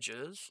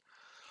coinages.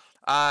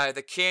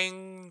 The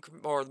king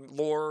or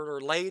lord or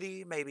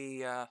lady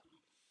maybe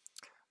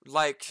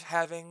like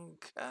having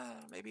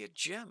maybe a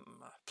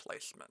gem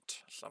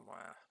placement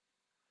somewhere.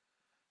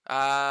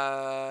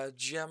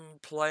 Gem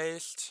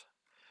placed.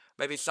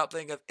 Maybe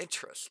something of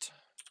interest.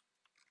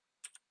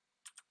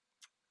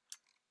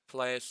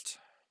 Placed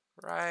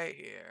right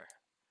here.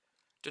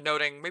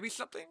 Denoting maybe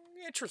something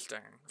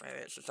interesting. Maybe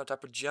it's some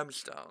type of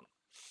gemstone.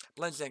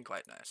 Blends in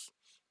quite nice.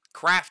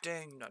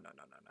 Crafting. No.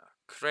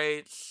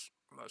 Crates.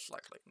 Most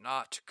likely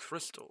not.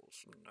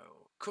 Crystals.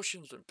 No.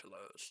 Cushions and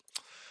pillows.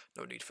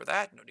 No need for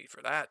that. No need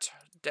for that.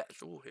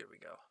 Ooh, here we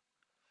go.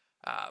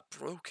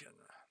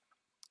 Broken.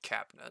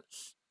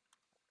 Cabinets.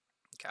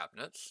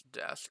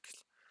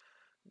 Desks.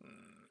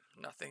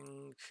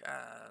 Nothing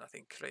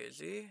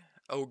crazy.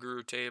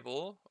 Ogre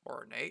table.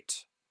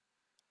 Ornate.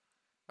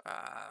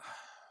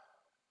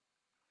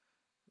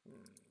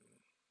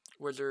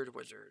 Wizard.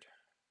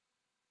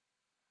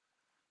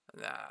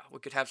 We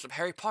could have some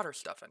Harry Potter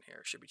stuff in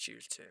here, should we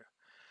choose to.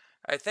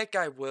 I think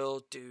I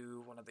will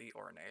do one of the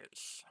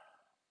ornates.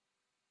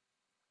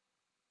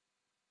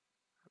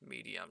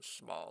 Medium,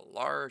 small,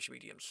 large,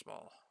 medium,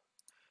 small.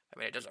 I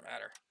mean, it doesn't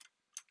matter.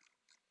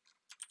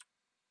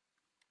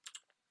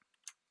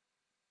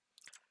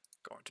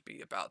 Going to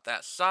be about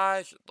that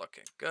size.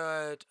 Looking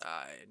good.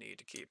 I need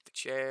to keep the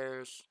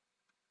chairs.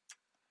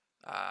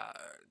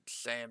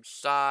 Same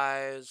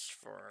size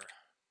for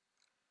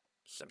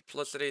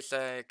Simplicity's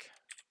sake.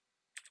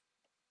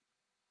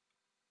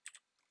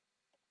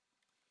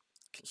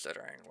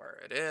 Considering where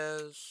it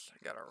is,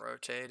 I gotta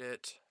rotate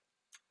it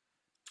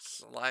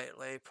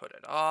slightly, put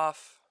it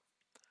off.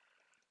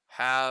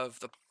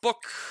 Have the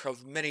book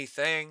of many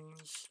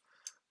things.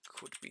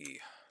 Could be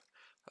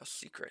a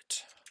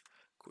secret.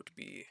 Could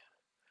be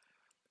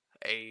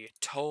a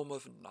tome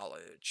of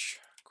knowledge.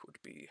 Could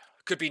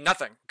be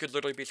nothing. Could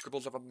literally be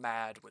scribbles of a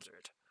mad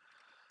wizard.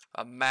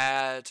 A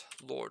mad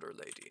lord or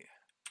lady.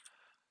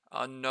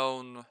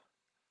 Unknown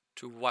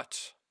to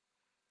what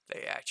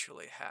they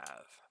actually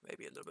have.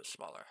 Maybe a little bit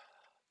smaller.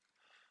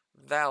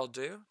 That'll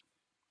do.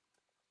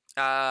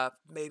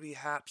 Maybe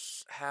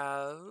perhaps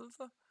have...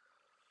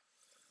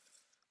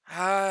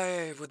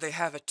 would they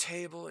have a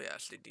table?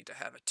 Yes, they need to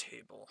have a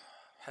table.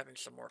 Having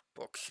some more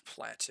books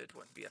planted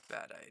wouldn't be a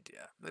bad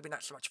idea. Maybe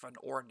not so much of an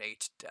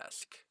ornate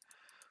desk.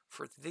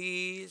 For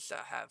these,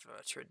 I have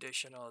a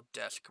traditional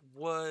desk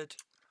wood.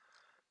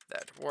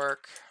 That'd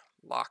work.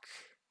 Lock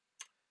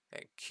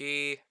and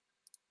key.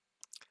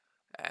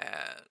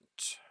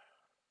 And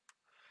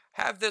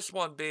have this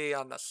one be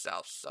on the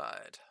south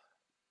side.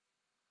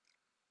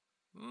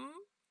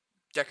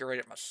 Decorate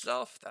it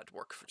myself. That'd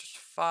work for just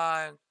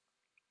fine.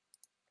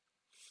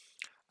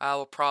 I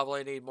will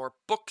probably need more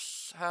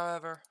books,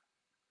 however.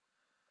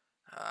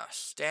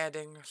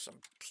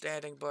 Some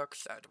standing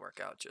books. That'd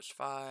work out just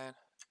fine.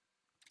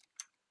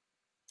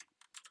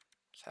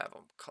 Just have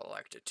them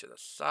collected to the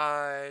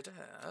side.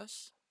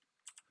 Yes.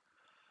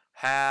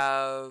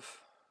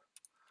 Have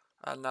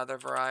another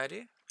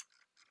variety.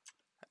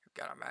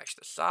 Gotta match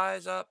the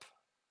size up.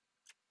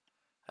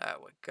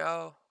 That would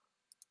go.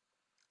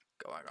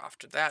 Going off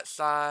to that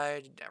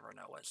side. You never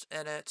know what's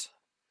in it.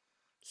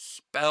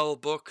 Spell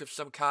book of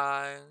some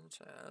kind.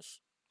 Yes.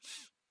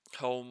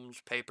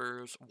 Tomes,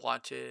 papers,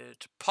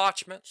 wanted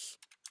parchments.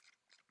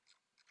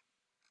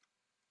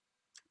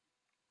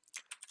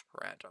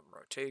 Random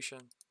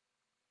rotation.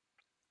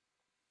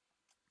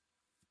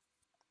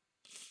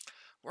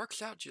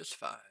 Works out just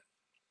fine.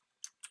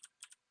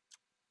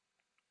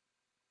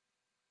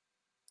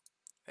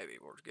 Maybe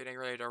we're getting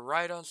ready to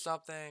write on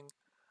something.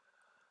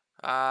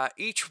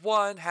 Each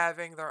one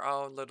having their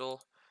own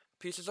little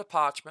pieces of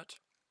parchment.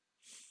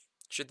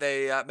 Should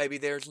they, maybe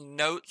there's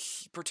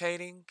notes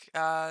pertaining,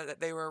 that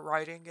they were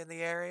writing in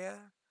the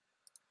area?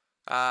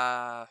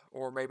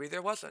 Or maybe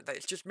there wasn't.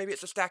 It's just, maybe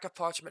it's a stack of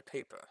parchment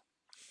paper.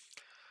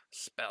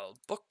 Spell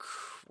book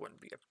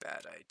wouldn't be a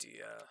bad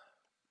idea.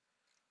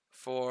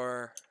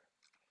 For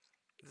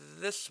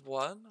this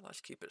one,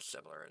 let's keep it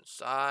similar in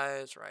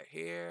size right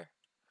here.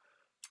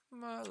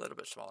 A little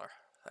bit smaller.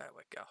 There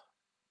we go.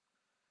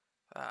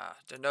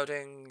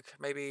 Denoting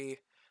maybe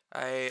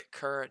a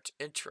current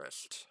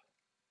interest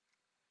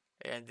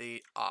in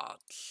the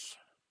arts.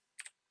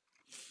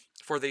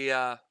 For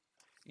the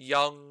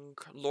young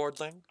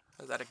lordling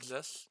that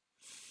exists.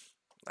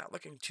 Not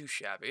looking too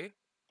shabby.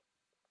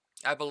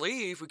 I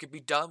believe we could be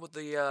done with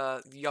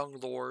the young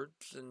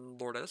lords and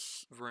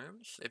lordess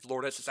rooms, if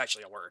lordess is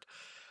actually a word.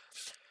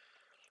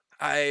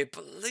 I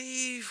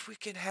believe we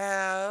can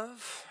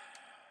have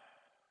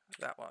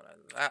that one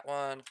and that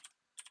one.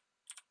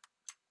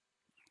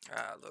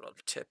 A little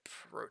tip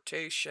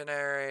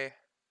rotationary.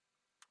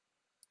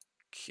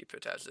 Keep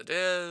it as it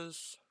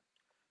is.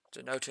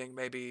 Denoting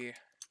maybe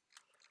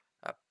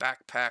a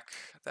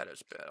backpack that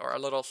has been, or a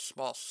little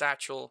small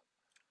satchel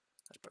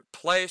has been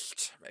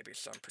placed. Maybe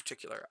some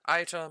particular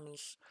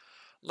items.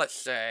 Let's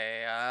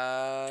say,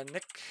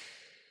 knack.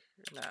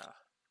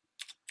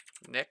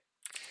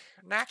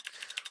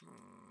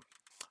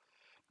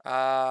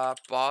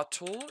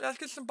 Bottle. Let's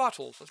get some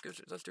bottles.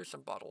 Let's do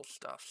some bottle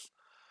stuffs.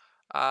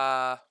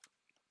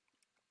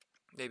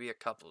 Maybe a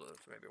couple of,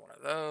 maybe one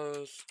of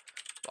those.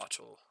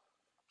 Bottle.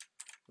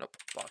 Nope,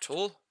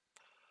 bottle.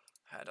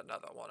 Had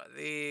another one of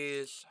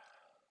these.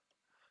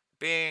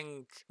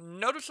 Being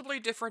noticeably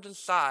different in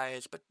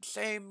size, but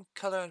same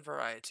color and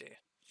variety.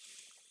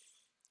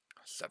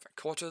 7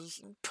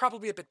 quarters.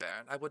 Probably a bit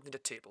barren. I would need a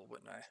table,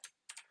 wouldn't I?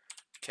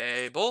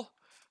 Table.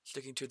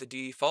 Sticking to the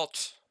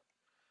default.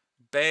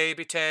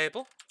 Baby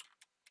table.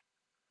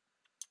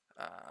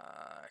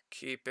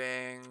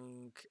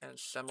 Keeping a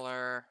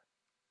similar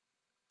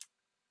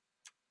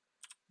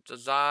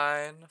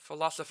design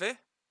philosophy.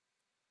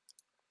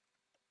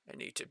 I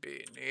need to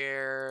be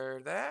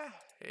near there.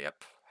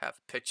 Yep.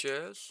 Have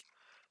pictures.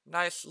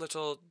 Nice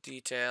little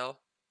detail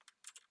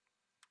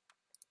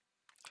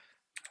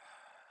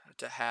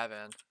to have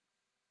in.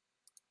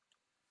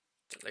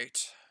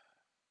 Delete.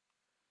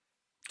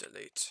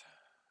 Delete.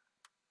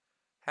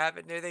 Have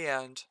it near the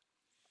end.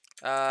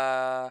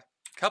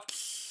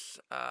 Cups.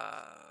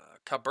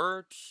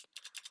 Cupboards.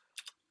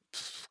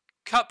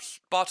 Cups.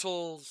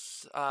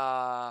 Bottles.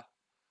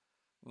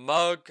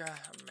 Mug.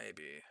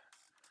 Maybe.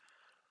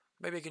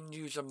 Maybe I can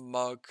use a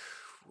mug.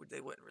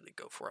 They wouldn't really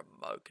go for a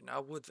mug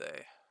now, would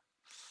they?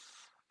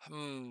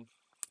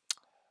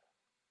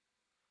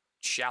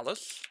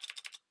 Chalice?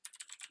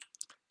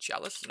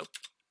 Chalice? Nope.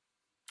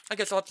 I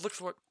guess I'll have to look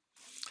for it.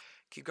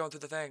 Keep going through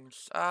the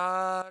things.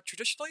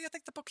 Traditionally, I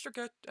think the books are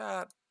good.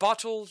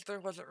 Bottles, there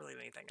wasn't really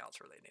anything else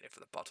really needed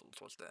for the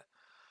bottles, was there?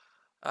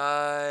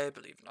 I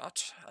believe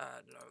not.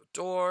 No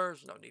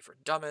doors, no need for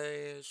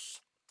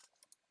dummies.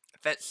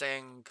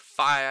 Fencing,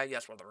 fire.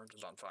 Yes, one of the rooms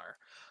is on fire.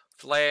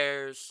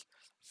 Flares,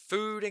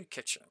 food and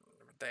kitchen.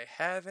 Would they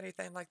have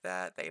anything like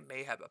that? They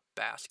may have a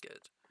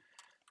basket.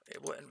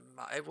 It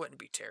wouldn't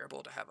be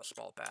terrible to have a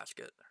small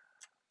basket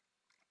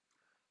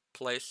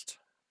placed.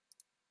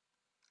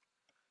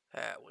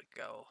 There we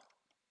go.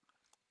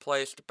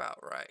 Placed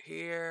about right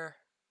here.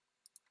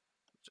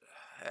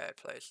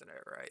 Placing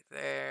it right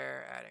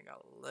there. Adding a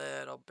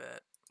little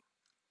bit.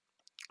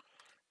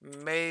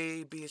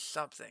 Maybe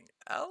something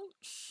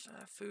else?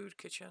 Food,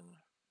 kitchen.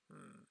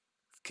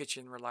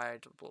 Kitchen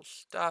reliable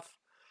stuff.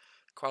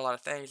 Quite a lot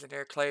of things in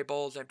here. Clay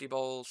bowls, empty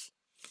bowls.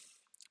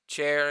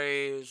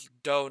 Cherries,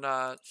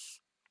 donuts.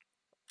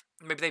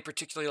 Maybe they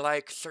particularly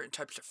like certain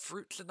types of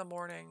fruits in the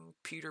morning.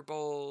 Peter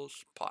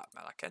bowls, pot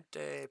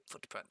malacente,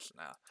 footprints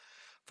now.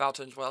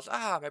 Fountains, wells.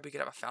 Maybe we could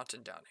have a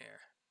fountain down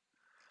here.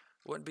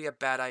 Wouldn't be a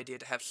bad idea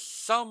to have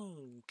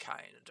some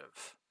kind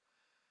of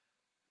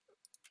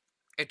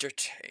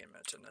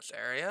entertainment in this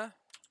area.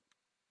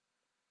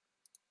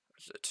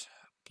 Does it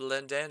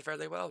blend in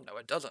fairly well? No,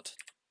 it doesn't.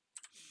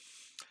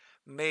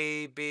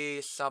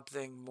 Maybe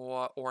something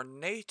more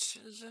ornate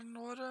is in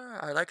order.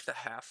 I like the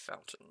half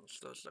fountains.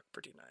 Those look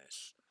pretty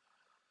nice.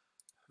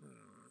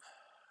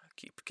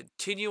 Keep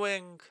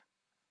continuing.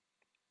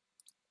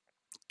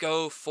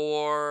 Go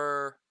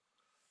for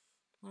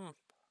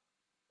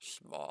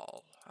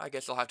small. I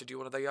guess I'll have to do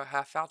one of the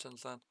half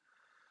fountains then.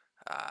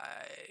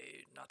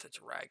 Not the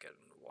dragon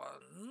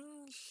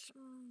ones.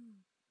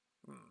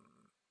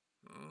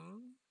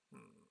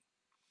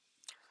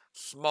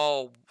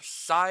 Small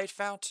side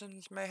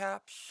fountains,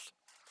 mayhaps.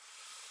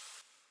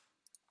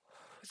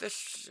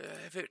 This,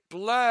 if it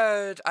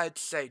blurred, I'd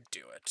say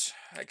do it.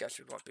 I guess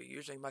we won't be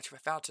using much of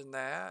a fountain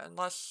there,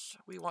 unless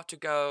we want to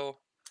go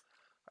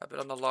a bit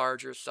on the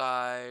larger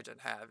side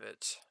and have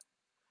it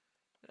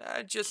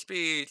just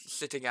be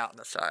sitting out on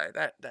the side.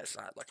 That's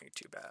not looking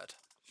too bad.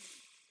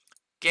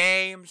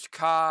 Games,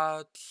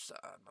 cards,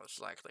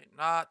 most likely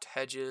not.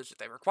 Hedges, if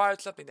they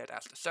required something, they'd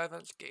ask the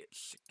servants.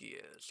 Gates,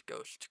 gears,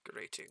 ghost,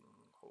 grating,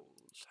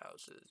 holes,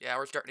 houses. Yeah,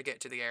 we're starting to get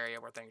to the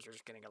area where things are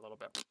just getting a little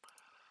bit...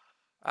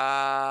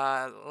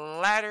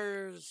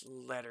 ladders,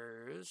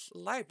 letters,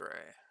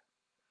 library.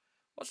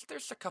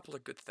 There's a couple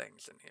of good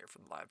things in here for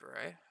the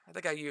library. I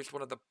think I used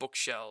one of the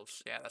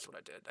bookshelves. Yeah, that's what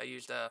I did. I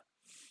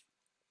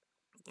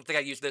think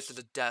I used this as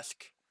a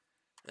desk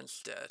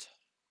instead.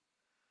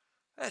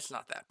 It's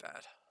not that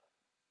bad.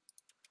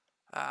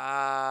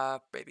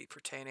 Maybe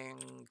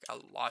pertaining a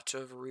lot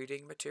of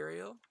reading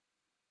material.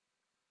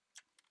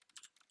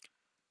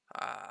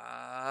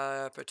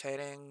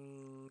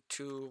 Pertaining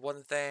to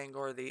one thing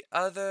or the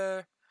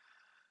other.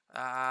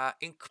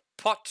 Ink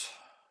pot.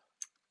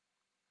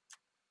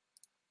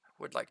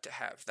 Would like to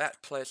have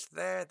that placed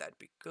there. That'd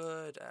be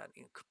good. An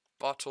ink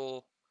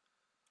bottle.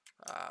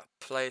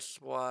 Place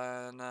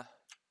one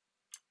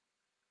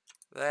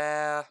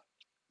there.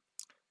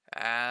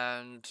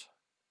 And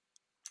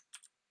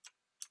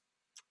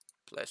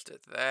placed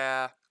it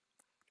there.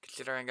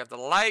 Considering of the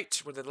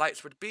light, where the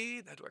lights would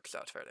be, that works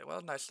out fairly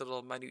well. Nice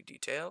little minute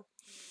detail.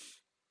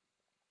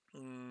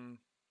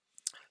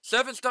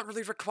 Servants don't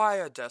really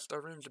require a desk.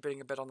 Their rooms are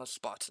being a bit on the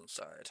spot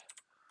inside.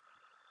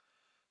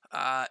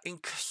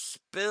 Ink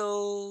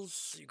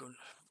spills. You can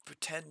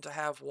pretend to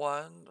have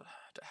one,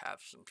 to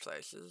have some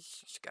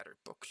places. Scattered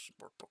books,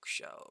 more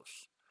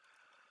bookshelves.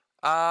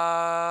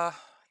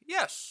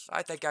 Yes,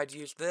 I think I'd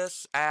use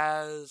this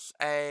as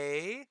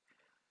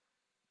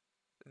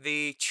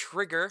the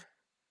trigger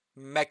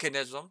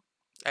mechanism.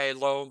 A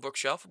lone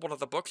bookshelf, one of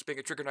the books being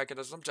a trigger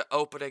mechanism to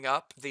opening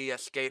up the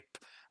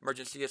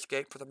emergency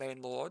escape for the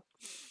main lord.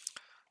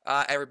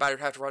 Everybody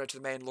would have to run into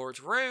the main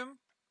lord's room.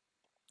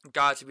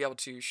 Gods would be able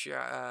to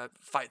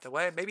fight the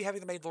way. Maybe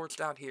having the main lords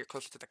down here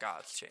closer to the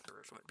gods'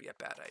 chambers wouldn't be a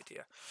bad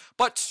idea.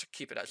 But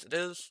keep it as it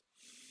is.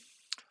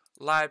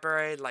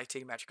 Library,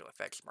 lighting, magical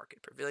effects,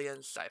 market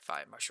pavilions,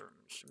 sci-fi,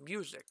 mushrooms,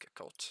 music,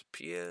 occult,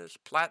 piers,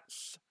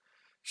 plants,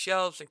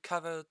 shelves and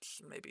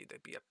cupboards. Maybe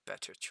they'd be a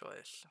better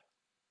choice.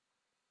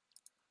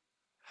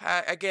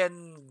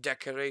 Again,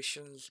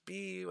 decorations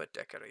be what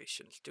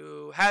decorations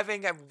do.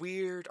 Having a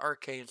weird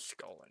arcane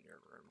skull in your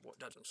room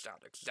doesn't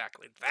sound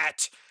exactly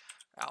that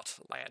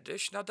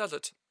outlandish, now does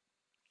it?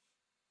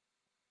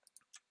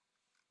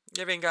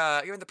 Giving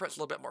the prince a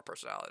little bit more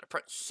personality. The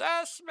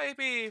princess,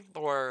 maybe,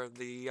 or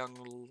the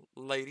young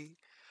lady.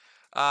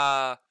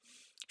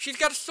 She's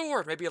got a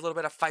sword, maybe a little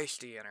bit of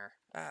feisty in her.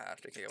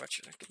 Speaking of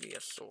which, give me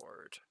a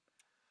sword.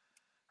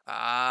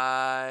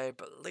 I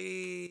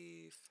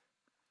believe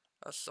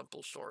a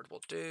simple sword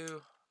will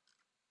do.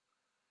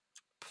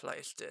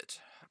 Placed it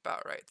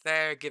about right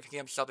there, giving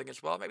him something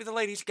as well. Maybe the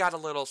lady's got a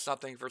little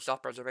something for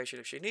self-preservation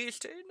if she needs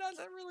to.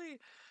 Doesn't really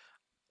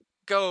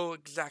go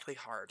exactly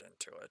hard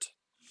into it.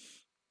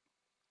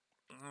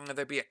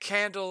 There'd be a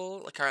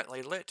candle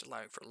currently lit,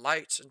 allowing for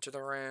light into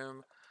the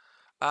room.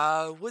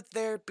 Would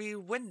there be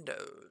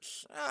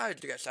windows? I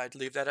guess I'd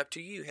leave that up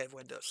to you. Have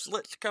window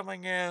slits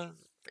coming in.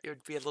 It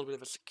would be a little bit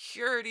of a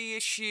security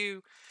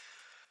issue.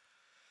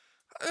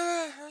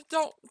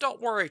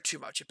 Don't worry too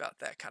much about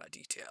that kind of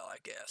detail, I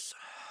guess.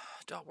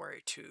 Don't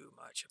worry too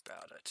much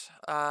about it.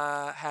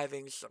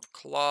 Having some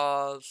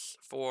claws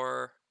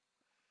for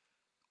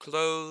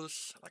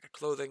clothes, like a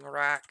clothing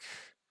rack.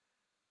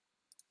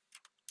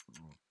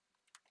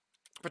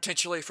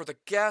 Potentially for the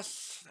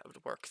guests, that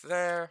would work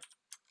there.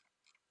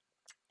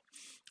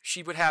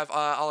 She would have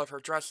all of her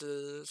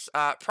dresses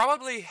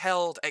probably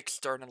held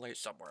externally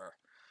somewhere.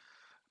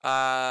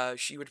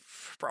 She would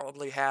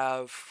probably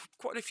have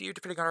quite a few,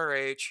 depending on her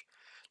age.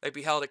 They'd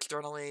be held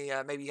externally.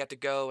 Maybe you had to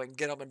go and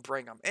get them and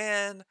bring them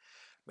in.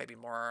 Maybe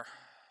more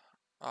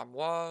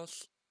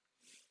was.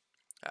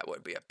 That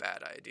wouldn't be a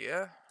bad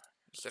idea,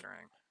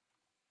 considering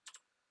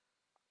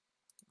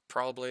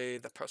probably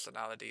the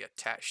personality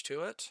attached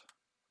to it.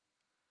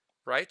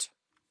 Right?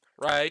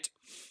 Right.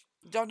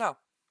 Don't know.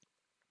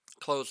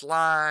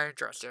 Clothesline,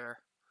 dresser.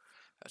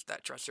 That's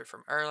that dresser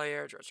from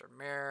earlier. Dresser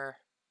mirror.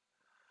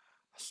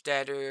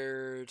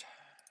 Standard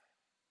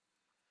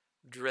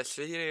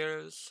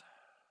dressers.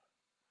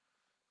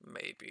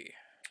 Maybe.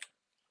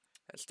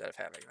 Instead of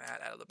having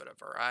that, add a little bit of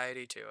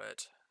variety to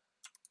it.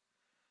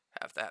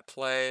 Have that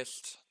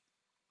placed.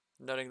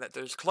 Noting that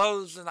there's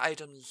clothes and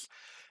items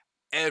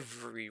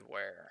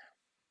everywhere.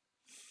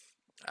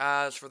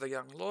 As for the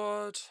young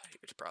lord, he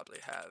would probably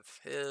have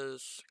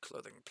his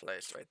clothing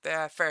placed right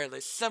there. Fairly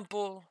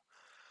simple.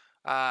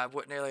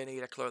 Wouldn't really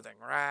need a clothing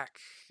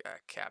rack.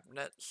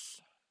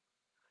 Cabinets.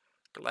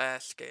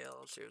 Glass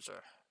scales. Here's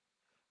a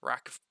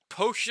rack of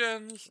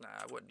potions.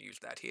 Nah, I wouldn't use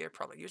that here.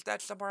 Probably use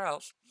that somewhere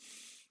else.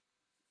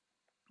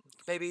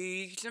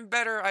 Maybe some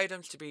better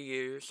items to be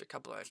used. A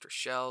couple of extra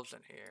shelves in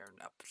here.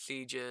 Now,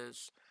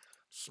 sieges.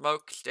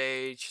 Smoke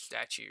stage.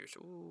 Statues.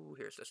 Ooh,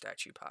 here's the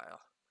statue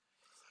pile.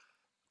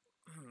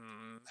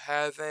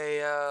 Have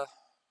a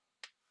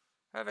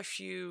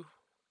few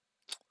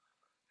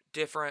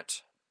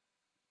different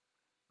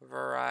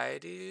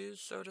varieties,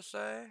 so to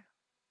say.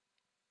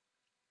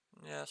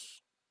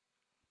 Yes.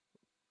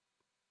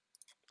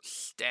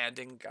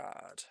 Standing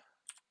God.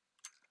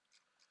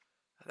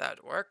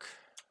 That'd work.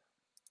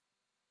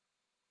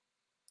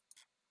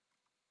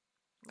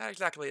 Not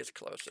exactly as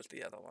close as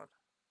the other one.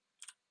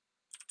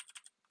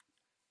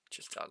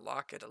 Just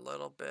unlock it a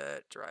little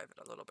bit, drive it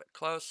a little bit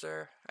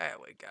closer. There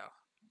we go.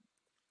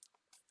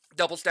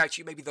 Double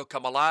statue, maybe they'll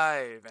come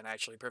alive and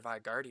actually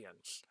provide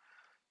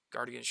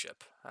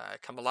guardianship.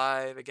 Come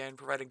alive again,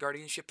 providing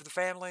guardianship to the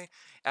family.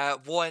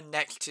 One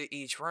next to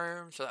each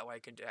room, so that way I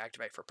can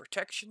activate for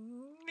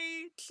protection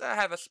needs. I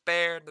have a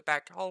spare in the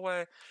back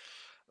hallway.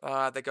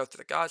 They go through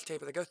the God's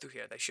table. They go through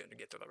here. They shouldn't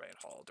get through the main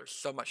hall. There's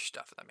so much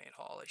stuff in the main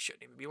hall. It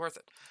shouldn't even be worth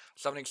it.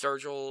 Summoning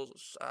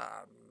sigils,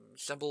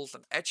 symbols,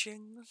 and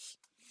etchings.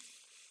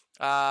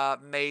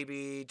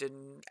 Maybe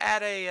didn't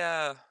add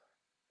a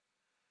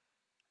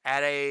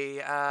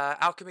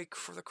alchemy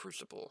for the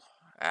crucible.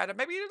 Add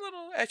maybe a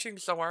little etching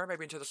somewhere,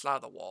 maybe into the side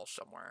of the wall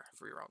somewhere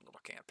for your own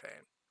little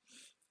campaign.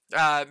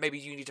 Maybe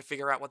you need to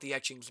figure out what the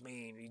etchings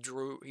mean. He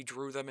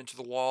drew them into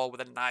the wall with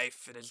a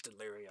knife in his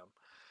delirium.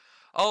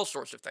 All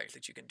sorts of things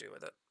that you can do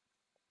with it.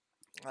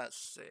 Let's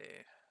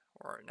see.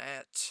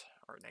 Ornate.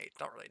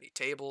 Don't really need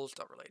tables.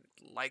 Don't really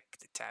like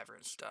the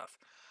tavern stuff.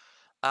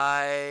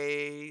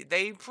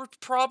 They would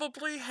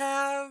probably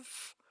have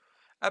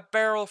a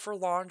barrel for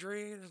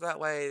laundry. That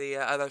way the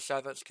other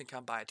servants can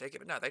come by and take it.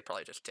 But no, they'd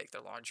probably just take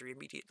their laundry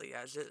immediately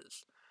as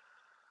is.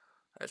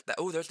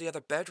 Oh, there's the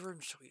other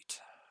bedroom suite.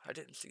 I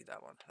didn't see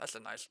that one. That's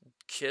a nice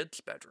kid's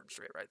bedroom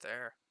suite right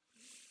there.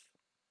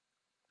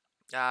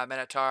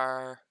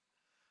 Minotaur.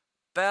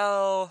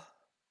 Bell.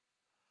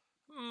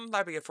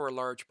 Might be good for a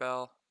large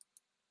bell.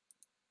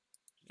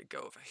 You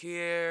go over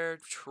here.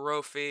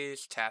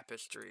 Trophies,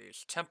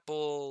 tapestries,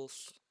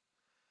 temples,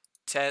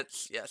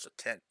 tents. Yes, a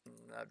tent,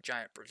 a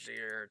giant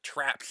brazier,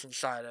 traps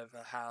inside of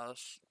a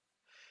house,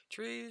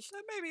 trees.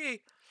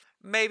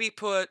 Maybe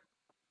put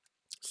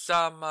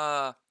some.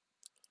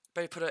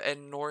 Maybe put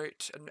an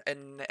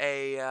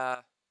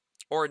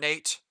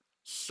ornate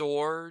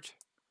sword.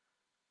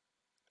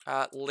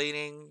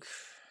 Leaning.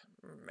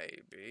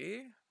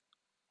 Maybe.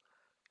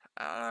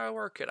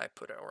 Where could I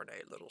put an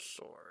ornate little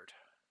sword?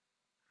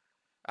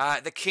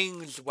 The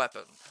king's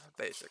weapon,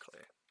 basically.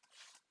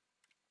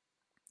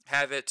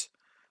 Have it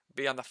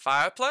be on the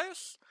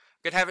fireplace.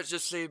 Could have it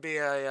just be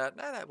a...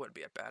 nah, that wouldn't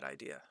be a bad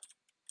idea.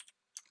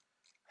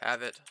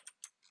 Have it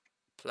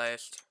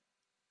placed.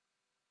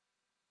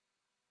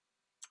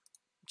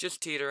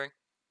 Just teetering.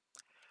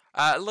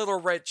 A little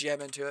red gem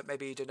into it,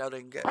 maybe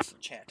denoting it's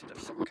enchanted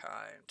of some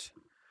kind.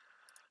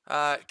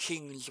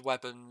 King's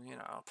weapon,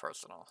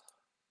 personal.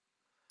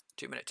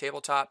 2-minute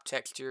tabletop,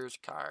 textures,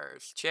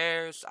 cars,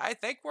 chairs. I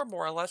think we're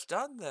more or less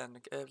done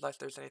then, unless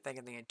there's anything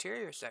in the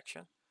interior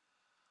section.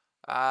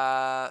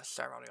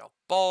 Ceremonial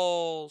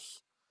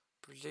bowls,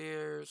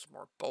 braziers,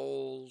 more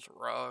bowls,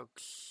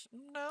 rugs.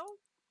 No.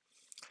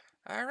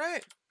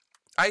 Alright.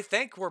 I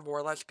think we're more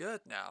or less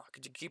good now.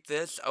 Could you keep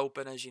this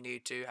open as you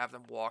need to, have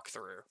them walk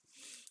through?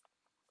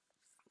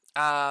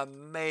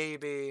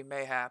 Maybe,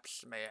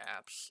 mayhaps.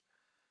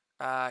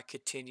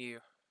 Continue.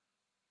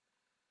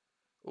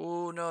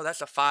 Ooh, no,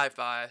 that's a 5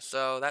 by,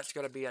 so that's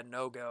gonna be a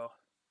no-go.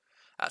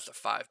 That's a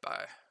 5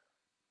 by.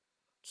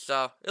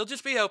 So, it'll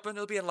just be open.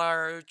 It'll be a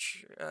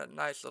large,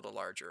 nice little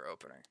larger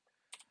opening.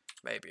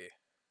 Maybe.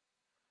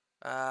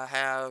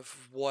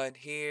 Have one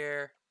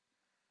here.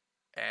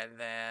 And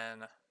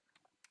then,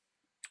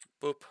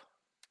 boop.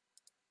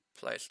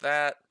 Place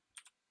that.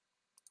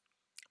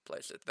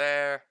 Place it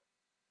there.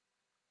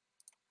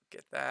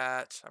 Get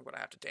that. I'm going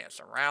to have to dance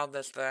around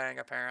this thing,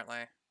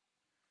 apparently.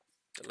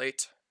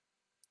 Delete.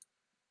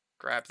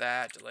 Grab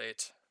that.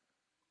 Delete.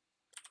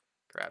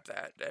 Grab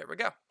that. There we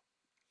go.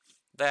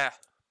 There.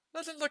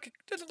 Doesn't look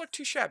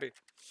too shabby.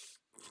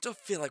 Still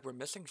feel like we're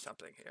missing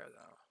something here,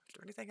 though. Is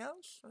there anything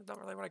else? I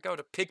don't really want to go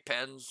to pig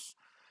pens.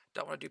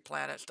 Don't want to do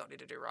planets. Don't need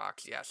to do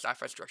rocks. Yeah,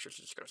 sci-fi structures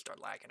is just going to start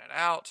lagging it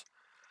out.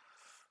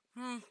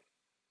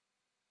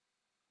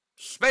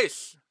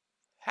 Space.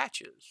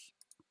 Hatches.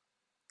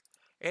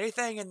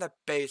 Anything in the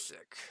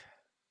basic.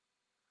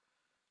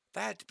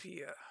 That'd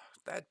be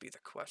the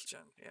question.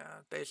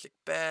 Yeah, basic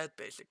bed,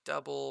 basic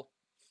double,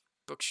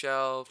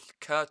 bookshelves,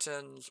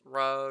 curtains,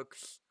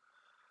 rugs.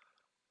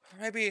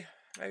 Maybe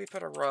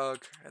put a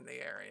rug in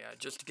the area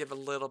just to give a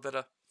little bit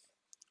of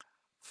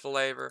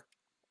flavor.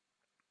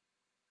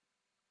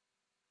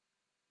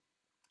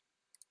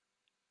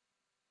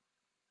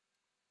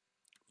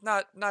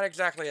 Not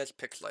exactly as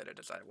pixelated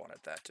as I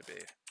wanted that to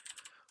be.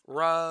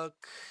 Rug,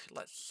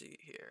 let's see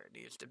here. It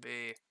needs to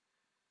be.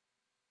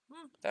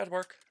 That'd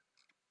work.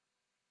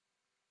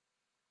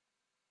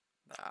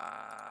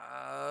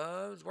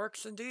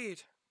 Works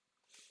indeed.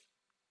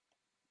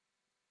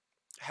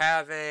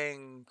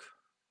 Having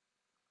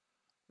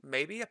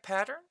maybe a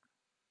pattern?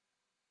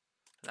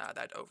 Nah,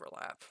 that'd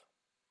overlap.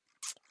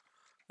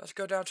 Let's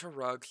go down to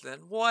rugs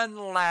then. One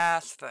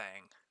last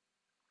thing.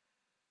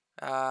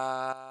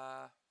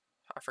 I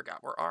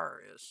forgot where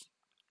R is.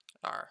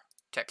 R.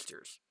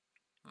 Textures.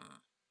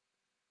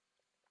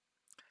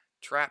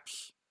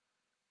 Traps.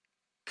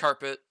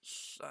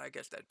 Carpets. I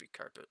guess that'd be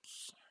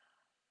carpets.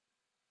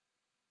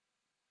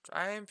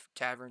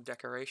 Tavern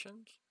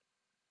decorations.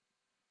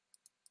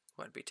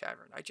 Wouldn't be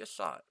tavern. I just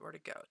saw it. Where'd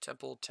it go?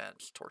 Temple,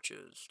 tents,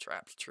 torches,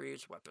 traps,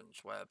 trees,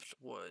 weapons, webs,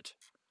 wood.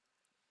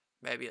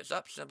 Maybe it's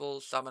up.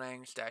 Symbols,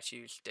 summoning,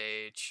 statues,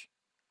 stage,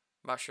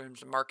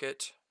 mushrooms,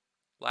 market,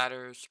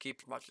 ladders,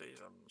 keep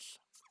mushrooms.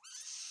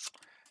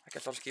 I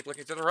guess I'll just keep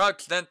looking through the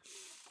rugs then.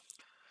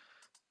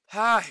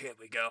 Here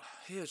we go.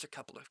 Here's a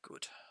couple of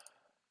good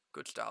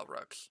style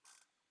rugs.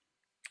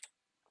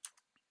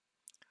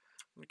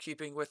 In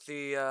keeping with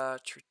the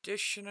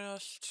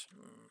traditionalist.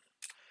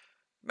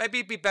 Maybe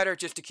it'd be better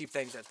just to keep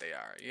things as they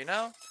are, you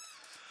know?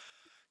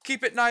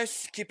 Keep it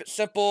nice, keep it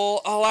simple,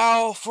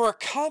 allow for a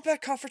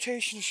combat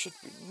confrontation should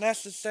be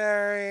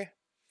necessary.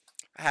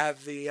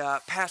 Have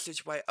the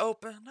passageway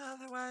open,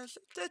 otherwise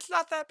it's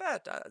not that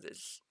bad.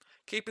 It's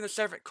keeping the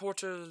servant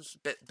quarters a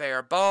bit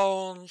bare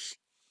bones.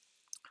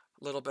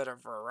 A little bit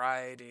of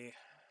variety.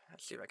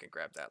 Let's see if I can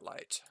grab that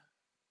light.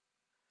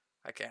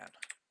 I can.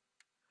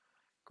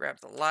 Grab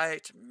the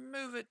light,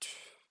 move it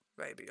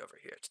maybe over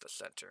here to the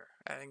center,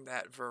 adding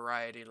that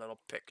variety little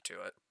pick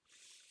to it.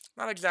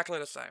 Not exactly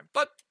the same,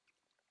 but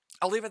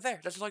I'll leave it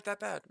there. Doesn't look that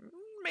bad.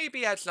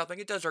 Maybe add something.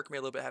 It does irk me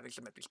a little bit having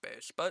some empty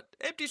space, but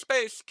empty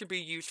space can be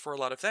used for a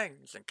lot of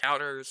things.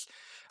 Encounters,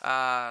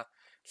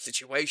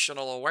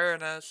 situational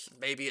awareness.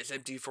 Maybe it's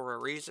empty for a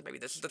reason. Maybe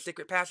this is the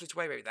secret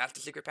passageway. Maybe that's the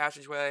secret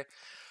passageway.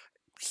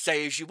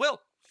 Say as you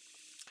will.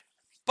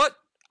 But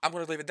I'm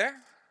going to leave it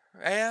there.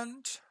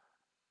 And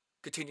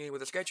continuing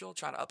with the schedule,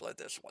 trying to upload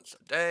this once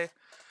a day.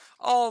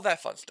 All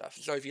that fun stuff.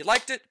 So if you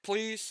liked it,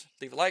 please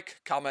leave a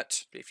like,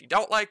 comment. If you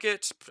don't like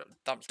it, put a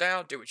thumbs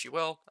down, do what you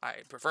will. I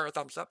prefer a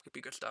thumbs up. It'd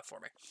be good stuff for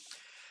me.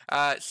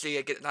 See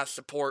you get nice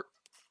support.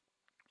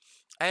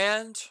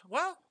 And,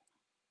 well,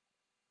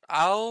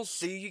 I'll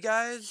see you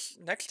guys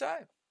next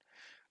time.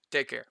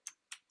 Take care.